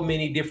with so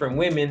many different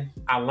women,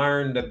 I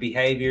learned the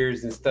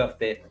behaviors and stuff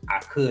that I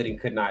could and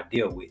could not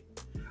deal with.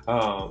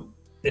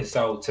 And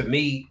so to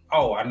me,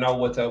 I know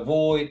what to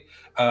avoid.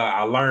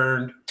 I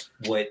learned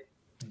what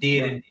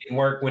did and didn't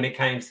work when it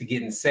came to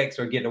getting sex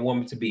or getting a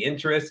woman to be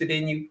interested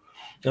in you.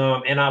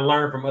 And I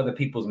learned from other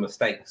people's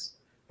mistakes.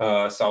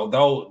 So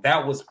though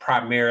that was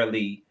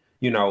primarily,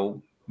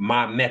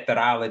 my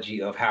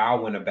methodology of how I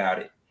went about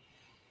it.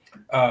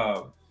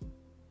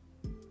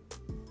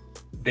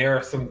 There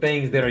are some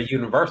things that are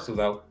universal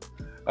though.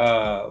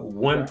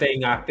 One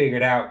thing I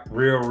figured out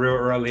real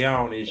early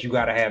on is you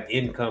got to have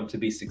income to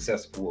be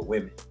successful with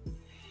women.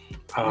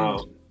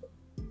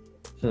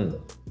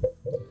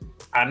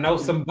 I know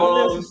some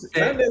bums.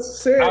 I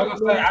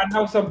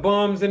know some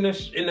bums in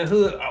the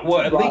hood.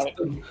 Well, at least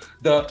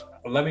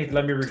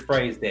let me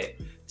rephrase that.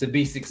 To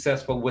be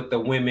successful with the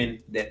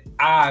women that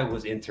I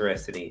was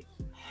interested in.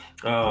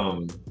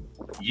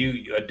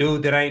 You a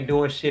dude that ain't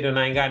doing shit and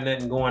ain't got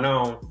nothing going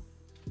on.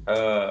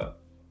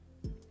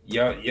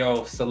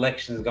 Your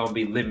selection is gonna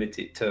be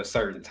limited to a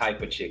certain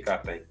type of chick, I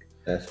think.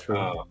 That's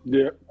true.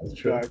 That's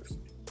true.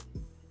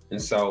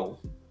 And so,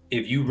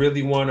 if you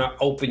really want to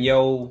open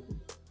your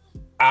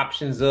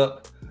options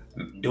up,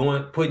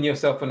 putting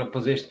yourself in a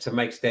position to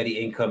make steady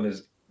income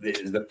is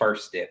the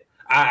first step.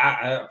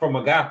 I from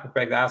a guy's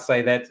perspective, I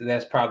say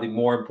that's probably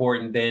more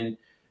important than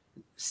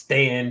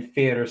staying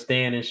fit or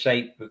staying in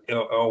shape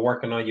or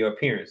working on your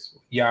appearance.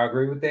 Y'all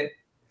agree with that?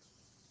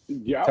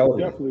 Yeah, I would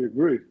definitely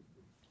agree.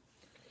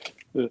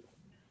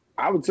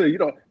 I would say,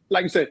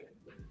 like you said,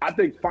 I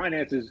think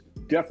finances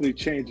definitely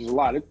changes a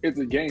lot. It's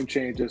a game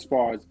changer as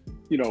far as,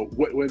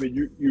 what women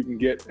you can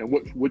get and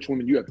which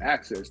women you have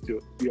access to.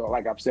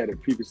 Like I've said in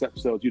previous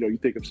episodes, you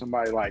think of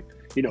somebody like,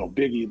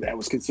 Biggie that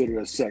was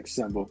considered a sex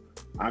symbol.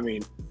 I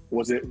mean,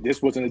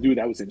 this wasn't a dude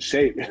that was in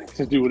shape. It's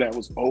a dude that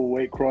was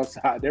overweight,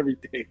 cross-eyed,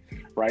 everything,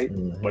 right?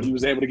 Mm-hmm. But he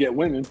was able to get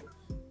women.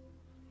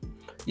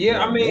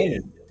 Yeah, I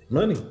mean,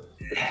 money.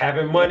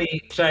 Having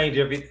money change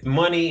of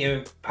money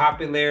and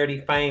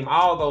popularity, fame,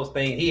 all those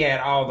things. He had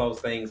all those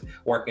things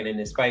working in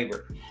his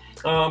favor.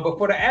 But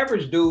for the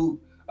average dude,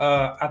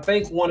 I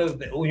think one of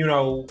the,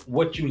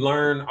 what you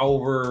learn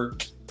over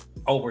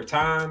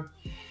time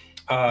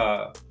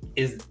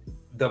is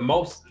the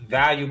most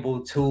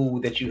valuable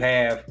tool that you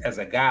have as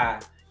a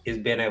guy is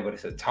being able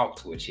to talk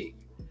to a chick.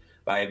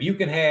 Like if you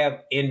can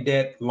have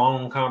in-depth,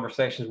 long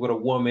conversations with a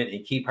woman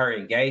and keep her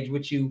engaged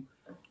with you,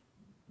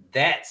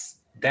 that's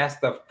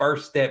the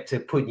first step to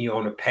putting you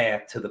on the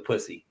path to the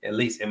pussy, at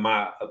least in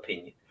my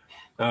opinion.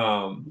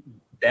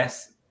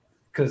 That's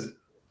because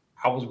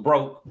I was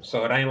broke,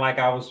 so it ain't like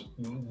I was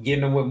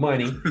getting them with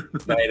money.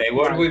 They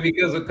wasn't with me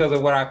because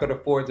of what I could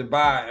afford to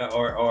buy,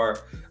 or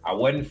I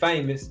wasn't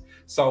famous.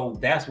 So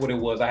that's what it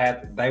was.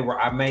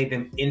 I made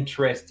them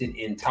interested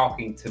in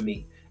talking to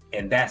me,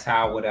 and that's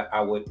how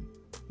I would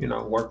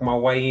work my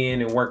way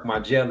in and work my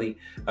jelly,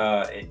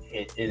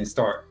 and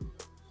start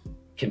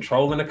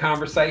controlling the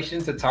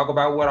conversation to talk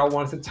about what I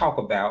wanted to talk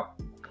about,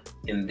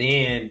 and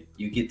then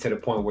you get to the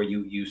point where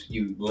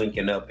you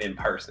linking up in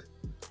person.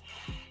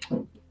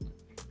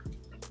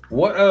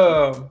 What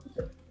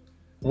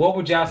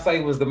would y'all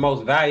say was the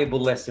most valuable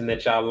lesson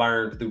that y'all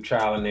learned through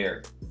trial and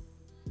error?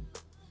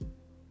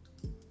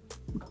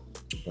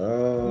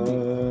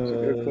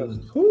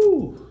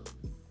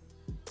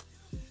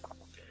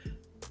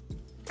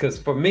 Because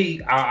for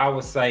me, I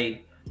would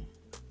say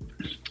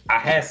I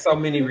had so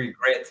many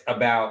regrets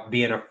about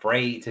being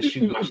afraid to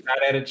shoot my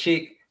shot at a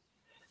chick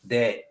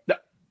that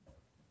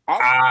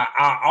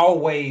I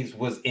always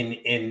was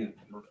in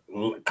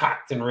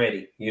cocked and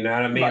ready. You know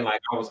what I mean? Right.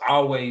 Like I was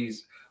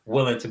always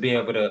willing to be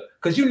able to,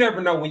 because you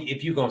never know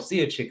if you're gonna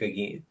see a chick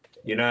again.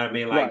 You know what I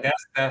mean? Like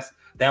right.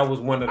 that was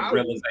one of the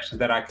realizations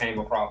that I came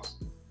across.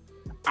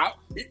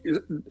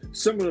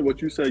 Similar to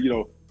what you said,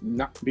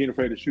 not being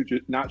afraid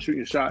to not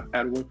shooting a shot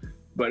at a woman.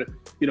 But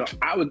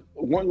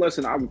one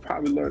lesson I would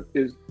probably learn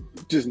is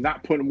just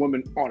not putting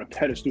women on a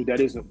pedestal that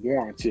isn't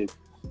warranted.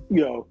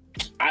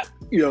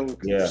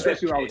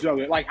 Especially when I was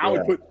younger, like I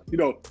would put,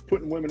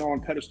 putting women on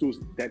pedestals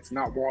that's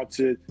not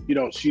warranted.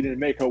 She didn't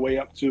make her way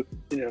up to,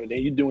 then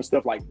you're doing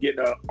stuff like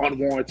getting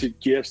unwarranted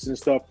gifts and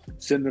stuff,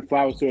 sending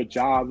flowers to a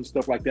job and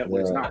stuff like that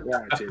when it's not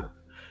warranted.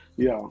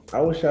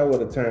 I wish I would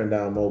have turned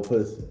down more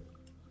pussy.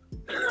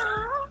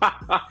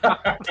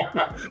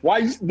 Why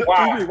you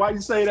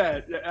say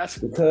that?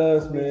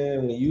 Because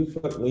man, when you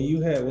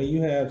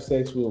have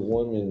sex with a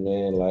woman,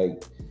 man,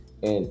 like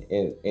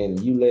and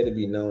you let it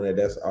be known that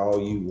that's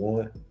all you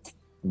want,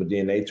 but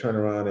then they turn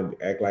around and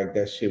act like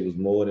that shit was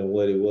more than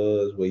what it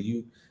was. Where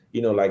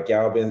like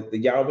y'all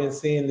been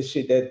seeing the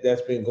shit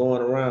that's been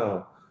going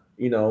around,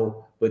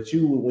 but when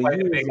you was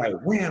like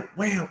wham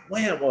wham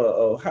wham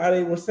or how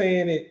they were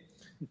saying it.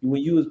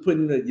 When you was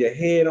putting your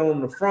head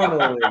on the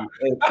frontal and you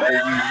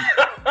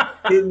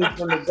hitting it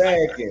from the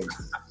back, and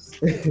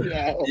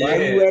why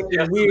you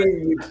acting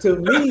weird to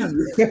me?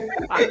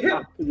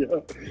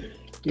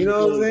 You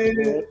know what I'm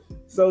saying?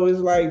 So it's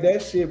like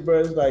that shit,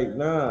 bro. It's like,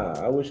 nah.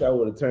 I wish I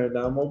would have turned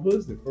down more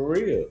pussy for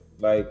real,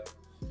 like,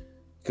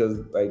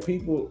 cause like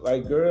people,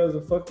 like girls,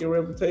 will fuck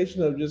your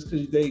reputation up just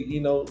cause they,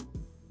 you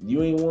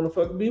ain't want to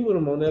fucking be with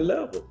them on that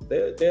level.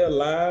 They'll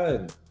lie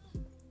and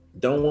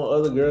don't want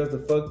other girls to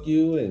fuck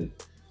you and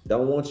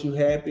don't want you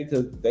happy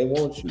because they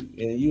want you,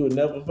 and you would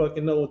never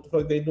fucking know what the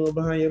fuck they doing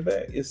behind your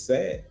back. It's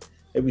sad.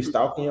 They be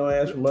stalking your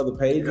ass from other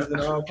pages and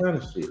all kind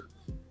of shit.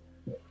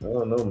 I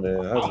don't know,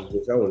 man. I just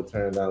wish I would have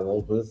turned down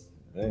more pussy.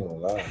 I ain't gonna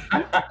lie.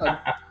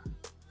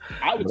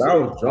 I was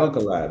drunk a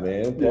lot,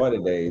 man. Party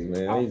days,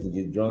 man. I used to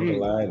get drunk a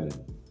lot, and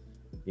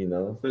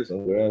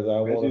some girls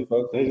I want to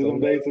fuck. Those are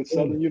days at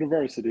Southern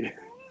University.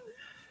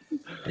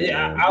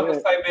 Yeah, I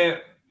would say, man.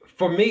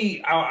 For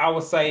me, I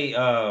would say.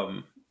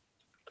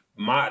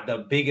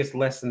 The biggest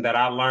lesson that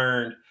I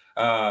learned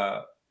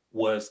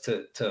was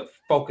to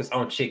focus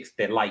on chicks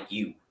that like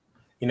you.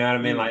 You know what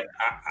I mean? Like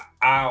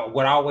I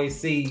would always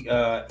see,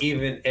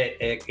 even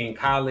in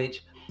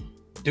college,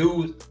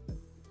 dudes,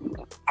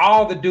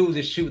 all the dudes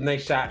is shooting their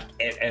shot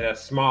at a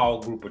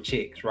small group of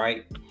chicks,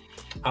 right?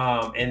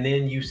 And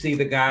then you see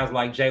the guys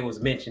like Jay was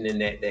mentioning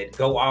that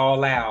go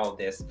all out,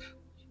 that's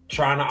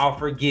trying to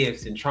offer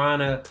gifts and trying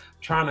to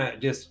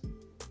just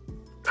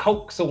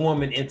coax a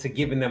woman into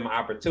giving them an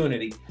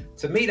opportunity.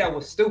 To me, that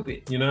was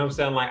stupid. You know what I'm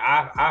saying? Like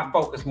I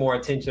focus more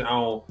attention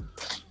on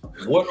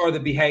what are the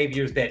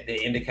behaviors that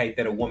indicate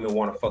that a woman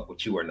want to fuck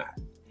with you or not?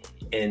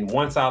 And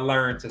once I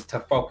learned to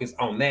focus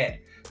on that,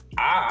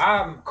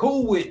 I'm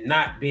cool with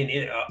not being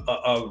in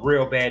a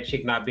real bad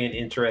chick not being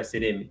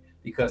interested in me,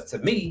 because to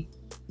me,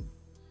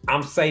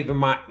 I'm saving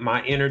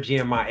my energy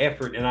and my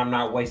effort, and I'm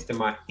not wasting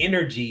my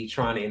energy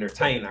trying to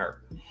entertain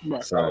her.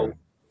 Right. So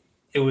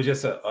it was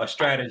just a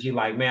strategy.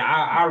 Like, man,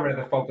 I'd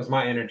rather focus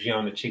my energy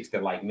on the chicks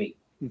that like me.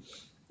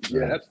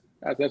 Yeah,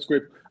 that's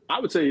great. I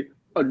would say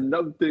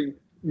another thing,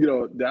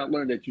 that I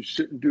learned that you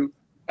shouldn't do.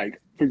 Like,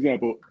 for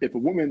example, if a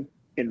woman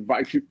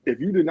invites you, if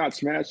you did not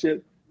smash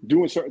it,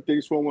 doing certain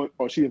things for a woman,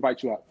 or she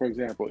invites you out. For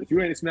example, if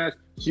you ain't smashed,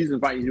 she's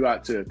inviting you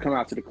out to come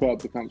out to the club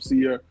to come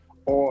see her,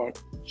 or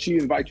she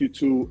invites you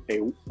to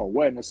a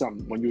wedding or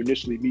something when you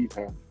initially meet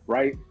her,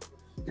 right?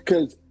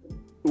 Because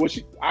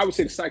I would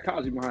say the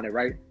psychology behind it,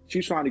 right?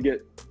 She's trying to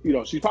get,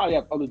 she probably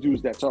have other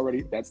dudes that's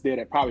there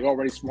that probably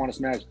already want to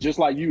smash just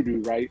like you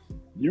do, right?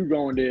 You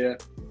going there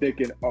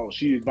thinking, oh,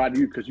 she invited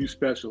you because you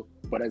special,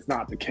 but that's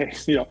not the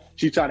case.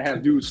 She's trying to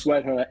have dudes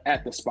sweat her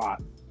at the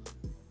spot.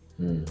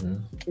 Mm-hmm.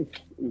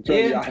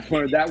 Yeah, I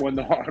learned that one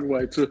the hard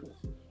way too.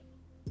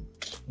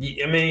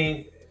 I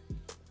mean,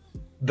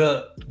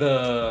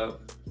 the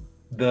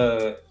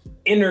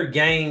inner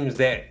games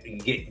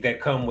that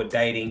come with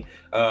dating,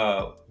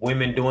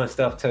 women doing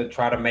stuff to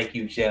try to make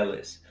you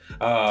jealous.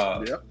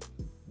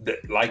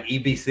 Like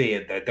EB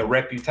said, the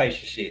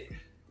reputation shit.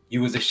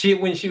 You was a shit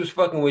when she was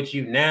fucking with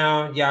you.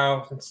 Now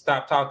y'all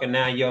stop talking.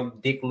 Now your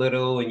dick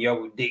little and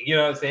your dick, you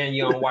know what I'm saying?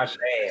 You don't wash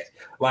your ass.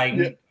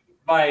 Like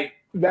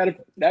Matter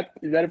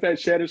of fact,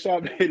 Shannon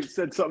Sharp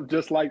said something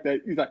just like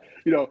that. He's like,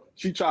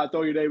 she tried to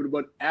throw your name in the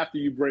butt after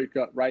you break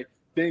up, right?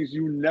 Things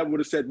you never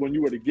would have said when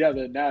you were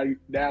together. Now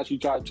she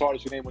tried to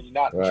tarnish your name when you're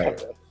not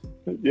together.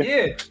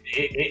 Yeah,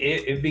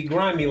 it'd be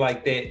grimy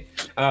like that.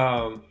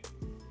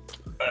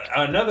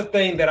 Another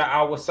thing that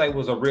I would say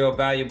was a real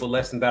valuable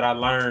lesson that I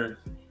learned.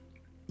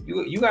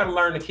 You got to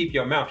learn to keep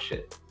your mouth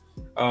shut.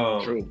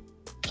 True.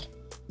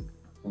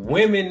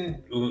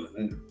 Women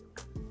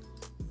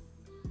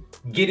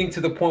getting to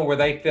the point where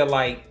they feel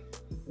like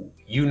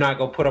you're not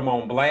gonna put them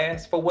on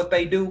blast for what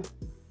they do,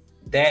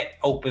 that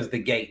opens the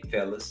gate,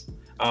 fellas.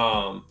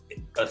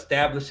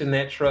 Establishing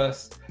that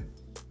trust,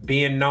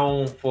 being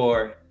known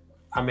for,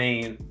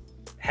 having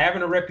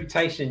a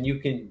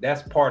reputation,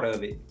 that's part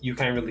of it. You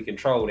can't really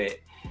control that.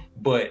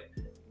 But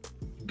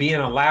being a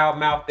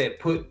loudmouth that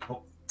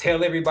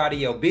tell everybody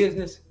your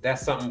business,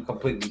 that's something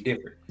completely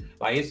different.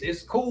 Like,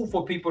 it's cool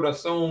for people to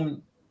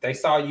assume they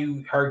saw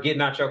her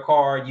getting out your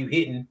car, you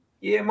hitting.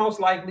 Yeah, most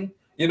likely.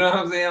 You know what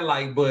I'm saying?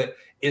 Like, but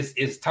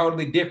it's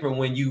totally different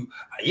when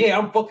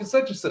I'm fucking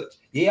such and such.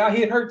 Yeah, I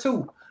hit her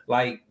too.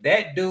 Like,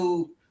 that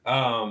dude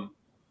don't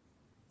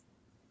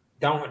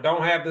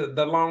have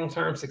the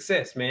long-term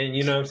success, man.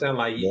 You know what I'm saying?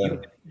 Like,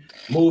 you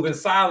move in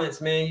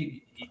silence, man.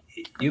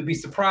 You'd be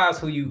surprised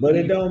who you. But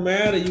it don't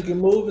matter. You can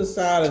move in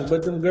silence,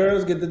 but them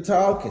girls get to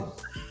talking.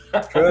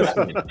 Trust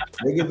me,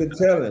 they get to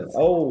telling.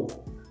 Oh,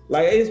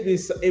 like it'd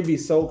be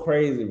so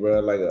crazy, bro.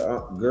 Like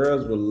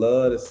girls would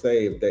love to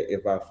say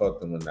if I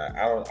fucked them or not.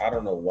 I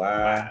don't know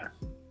why,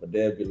 but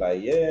they'd be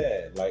like,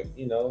 yeah, like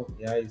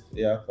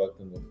I fucked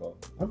them before.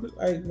 I'm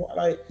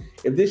like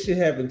if this shit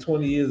happened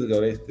 20 years ago,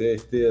 they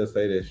still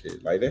say that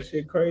shit. Like, that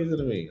shit crazy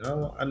to me.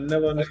 I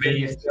never understand.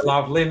 You still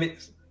off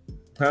limits?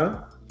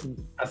 Huh?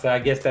 I said, I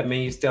guess that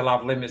means you still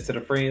off limits to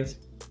the friends.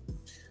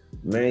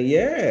 Man,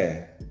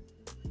 yeah.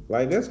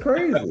 Like, that's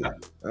crazy. I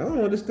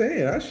don't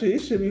understand. It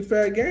should be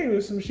fair game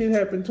if some shit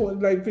happened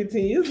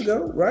 15 years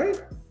ago,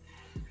 right?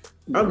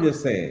 I'm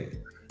just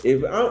saying.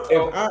 If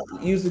I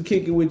used to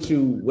kick it with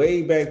you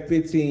way back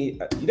 15,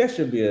 that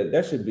should be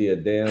a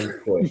damn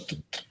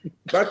question.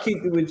 If I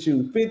kicked it with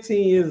you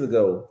 15 years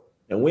ago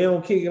and we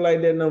don't kick it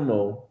like that no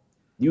more,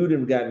 you would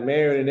have gotten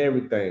married and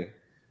everything.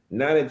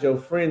 Now that your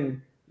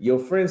friend's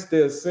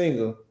still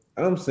single,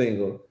 I'm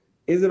single.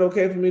 Is it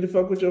okay for me to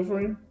fuck with your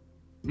friend?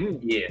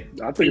 Yeah,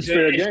 I think it's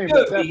fair game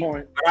at that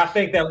point. But I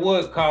think that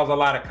would cause a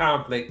lot of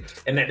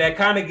conflict, and that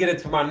kind of get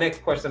into my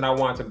next question I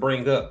want to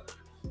bring up.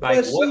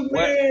 Like, what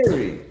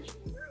married?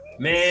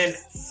 Man,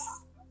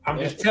 I'm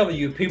just telling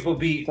you, people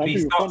be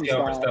salty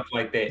over stuff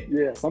like that.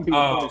 Yeah, some people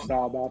funny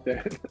style about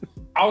that.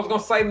 I was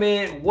gonna say,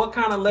 man, what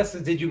kind of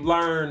lessons did you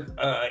learn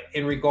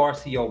in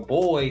regards to your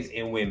boys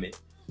and women?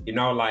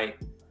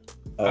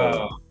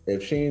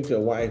 If she ain't your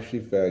wife, she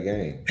fair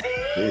game.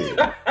 Ooh,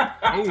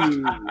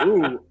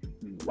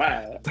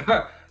 wow.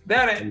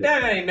 That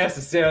ain't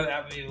necessarily.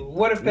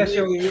 What if that's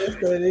your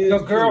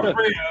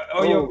girlfriend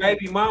or your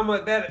baby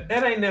mama? That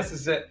ain't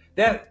necessary.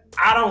 That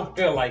I don't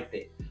feel like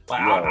that.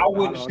 Like, I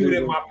wouldn't shoot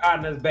at my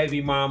partner's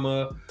baby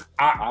mama.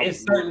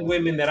 It's certain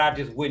women that I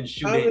just wouldn't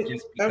shoot at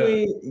just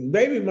because.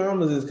 Baby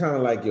mamas is kind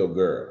of like your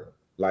girl,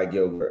 like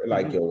your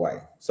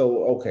wife.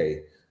 So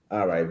okay,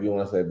 all right. If you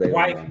want to say baby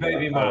wife, mama,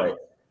 baby mama, right.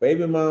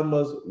 Baby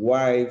mamas,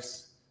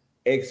 wives,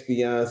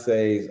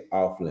 ex-fiancés,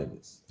 off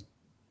limits.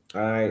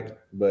 All right,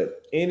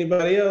 but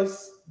anybody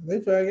else, they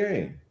fair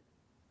game.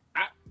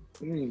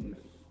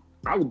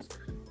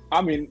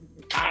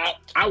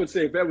 I would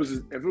say if it was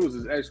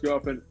his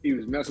ex-girlfriend, he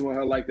was messing with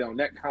her like that on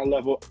that kind of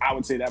level, I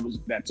would say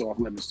that's off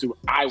limits too.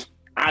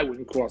 I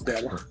wouldn't cross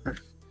that line,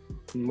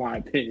 in my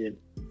opinion.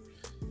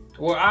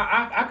 Well,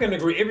 I can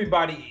agree.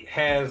 Everybody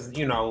has,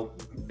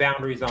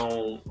 boundaries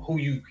on who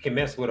you can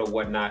mess with or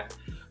whatnot.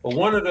 But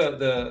one of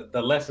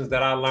the lessons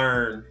that I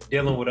learned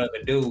dealing with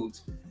other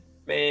dudes,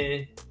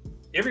 man,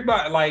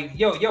 everybody, like,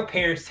 your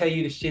parents tell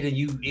you the shit and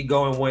you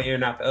go in one ear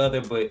and not the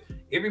other, but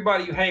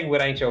everybody you hang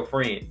with ain't your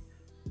friend.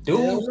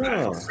 Dudes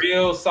got some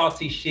real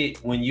salty shit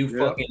when you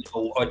fucking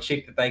a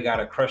chick that they got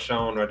a crush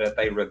on or that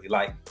they really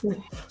like.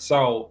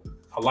 So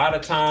a lot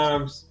of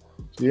times,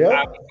 I be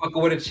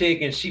fucking with a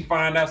chick and she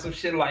find out some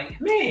shit like,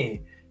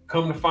 man,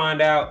 come to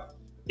find out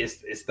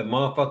it's the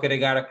motherfucker that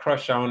got a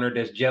crush on her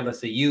that's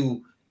jealous of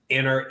you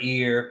in her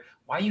ear.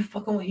 Why you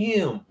fucking with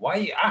him?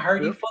 I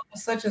heard you fucking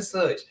such and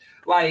such.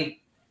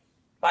 Like,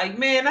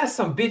 man, that's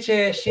some bitch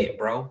ass shit,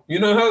 bro. You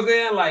know what I'm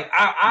saying? Like,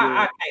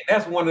 I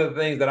that's one of the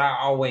things that I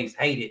always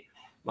hated.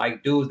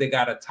 Like, dudes that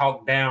gotta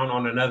talk down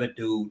on another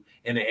dude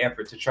in an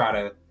effort to try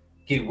to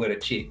get with a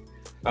chick.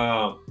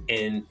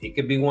 And it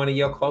could be one of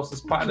your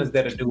closest partners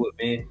that'll do it,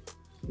 man.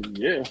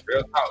 Yeah.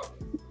 Real talk.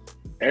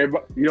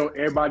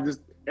 Everybody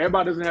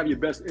doesn't have your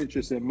best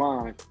interest in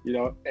mind,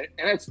 and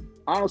that's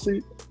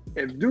honestly,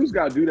 if dudes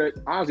gotta do that,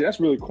 honestly, that's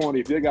really corny.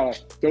 If they gotta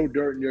throw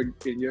dirt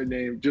in your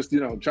name, just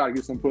try to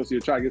get some pussy or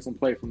try to get some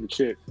play from the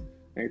chick,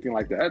 anything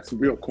like that. That's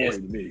real corny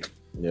to me.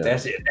 Yeah.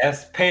 That's it.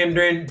 That's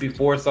pandering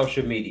before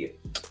social media.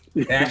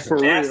 That's For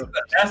real.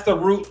 That's the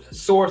root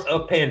source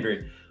of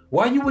pandering.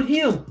 Why you with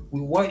him?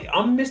 Why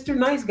I'm Mr.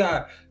 Nice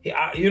Guy.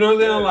 You know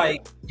what I'm saying?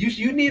 Like,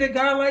 you need a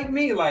guy like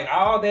me. Like,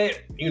 all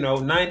that,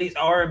 90s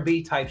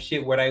R&B type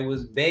shit where they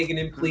was begging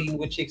and pleading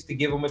with chicks to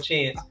give them a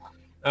chance.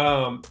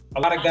 A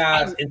lot of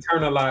guys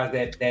internalize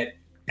that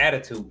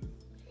attitude.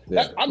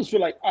 Yeah. I just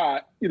feel like,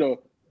 all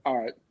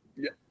right,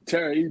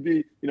 Tara,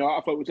 EB,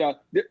 I fuck with y'all.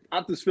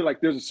 I just feel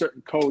like there's a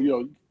certain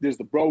code, there's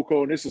the bro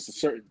code, and there's just a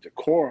certain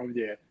decorum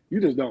there.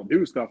 You just don't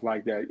do stuff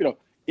like that.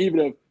 Even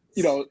if,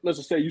 let's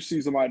just say you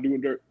see somebody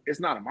doing dirt, it's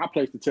not in my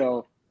place to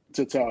tell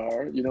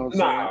her, you know what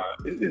I'm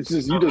saying? It's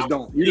just, you just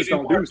don't do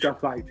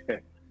stuff like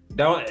that.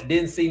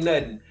 Didn't see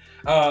nothing.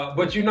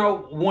 But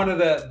one of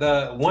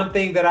the one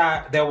thing that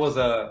I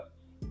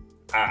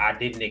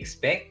didn't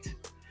expect,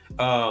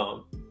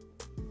 a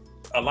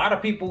lot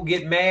of people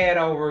get mad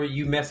over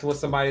you messing with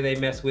somebody they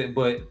mess with,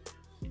 but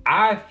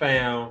I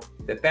found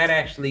that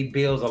actually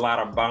builds a lot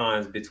of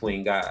bonds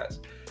between guys.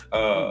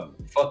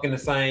 Fucking the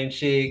same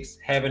chicks,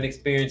 having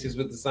experiences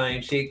with the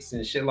same chicks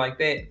and shit like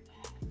that.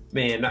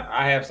 Man,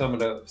 I have some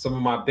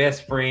of my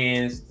best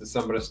friends,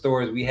 some of the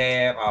stories we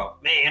have. Oh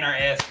man, our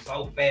ass was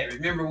so fat.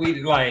 Remember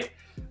we like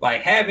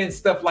having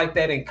stuff like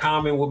that in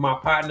common with my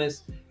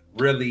partners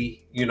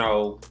really,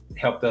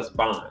 helped us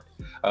bond.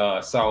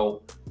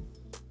 So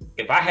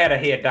if I had a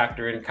head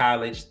doctor in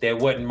college that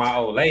wasn't my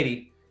old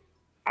lady,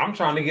 I'm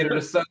trying to get her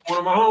to suck one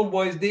of my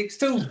homeboys' dicks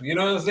too. You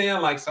know what I'm saying?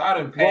 Like, so I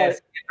done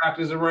passed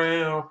doctors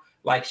around,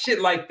 like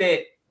shit like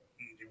that,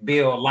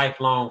 build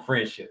lifelong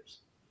friendships.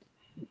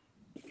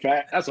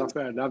 That's a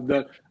fact. I've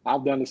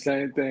done the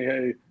same thing.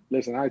 Hey,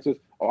 listen, I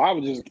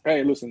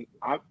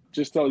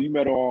just tell you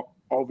met her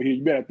over here.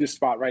 You met at this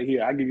spot right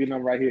here. I give you a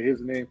number right here. Here's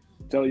the name.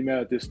 Tell you met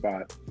at this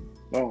spot.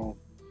 Oh.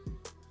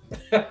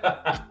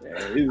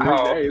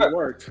 It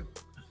worked.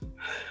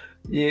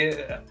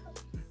 Yeah.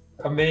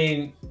 I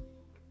mean,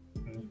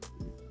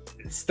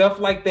 stuff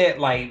like that,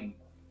 like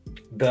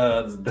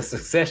the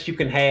success you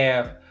can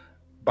have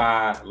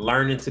by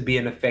learning to be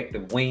an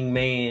effective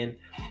wingman,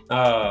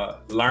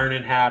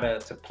 learning how to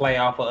play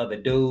off of other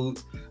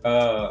dudes,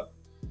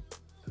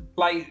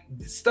 like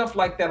stuff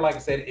like that. Like I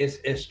said,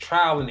 it's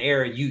trial and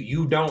error.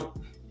 You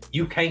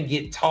can't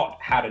get taught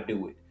how to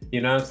do it.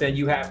 You know what I'm saying?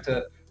 You have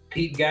to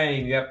peep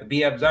game. You have to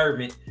be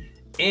observant,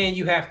 and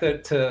you have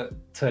to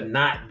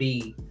not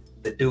be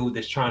the dude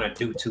that's trying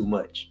to do too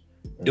much.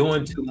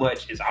 Doing too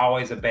much is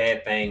always a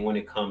bad thing when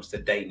it comes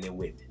to dating and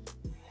women.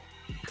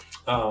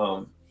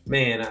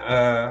 Man,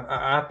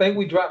 I think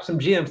we dropped some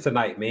gems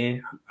tonight,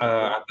 man.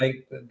 I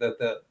think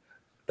the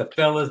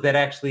fellas that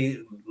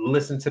actually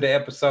listen to the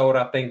episode,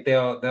 I think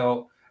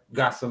they'll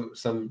got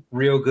some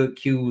real good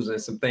cues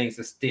and some things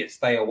to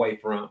stay away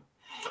from.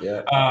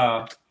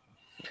 Yeah.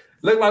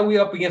 Look like we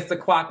up against the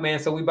clock, man.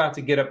 So we about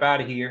to get up out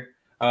of here.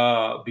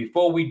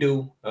 Before we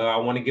do, I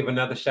want to give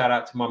another shout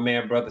out to my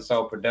man, Brother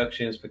Soul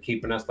Productions, for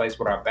keeping us laced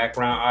with our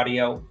background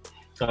audio.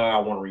 I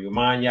want to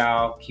remind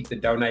y'all, keep the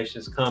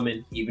donations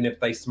coming, even if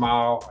they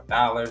small,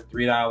 $1,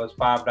 $3,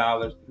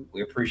 $5.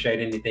 We appreciate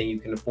anything you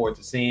can afford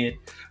to send.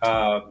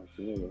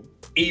 EBJ,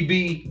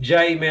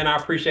 man, I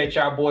appreciate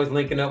y'all boys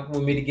linking up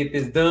with me to get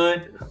this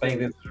done. I think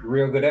this is a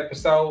real good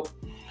episode.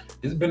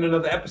 This has been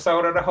another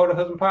episode of the Hold a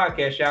Husband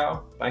Podcast,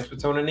 y'all. Thanks for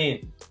tuning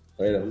in.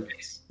 Later.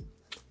 Peace.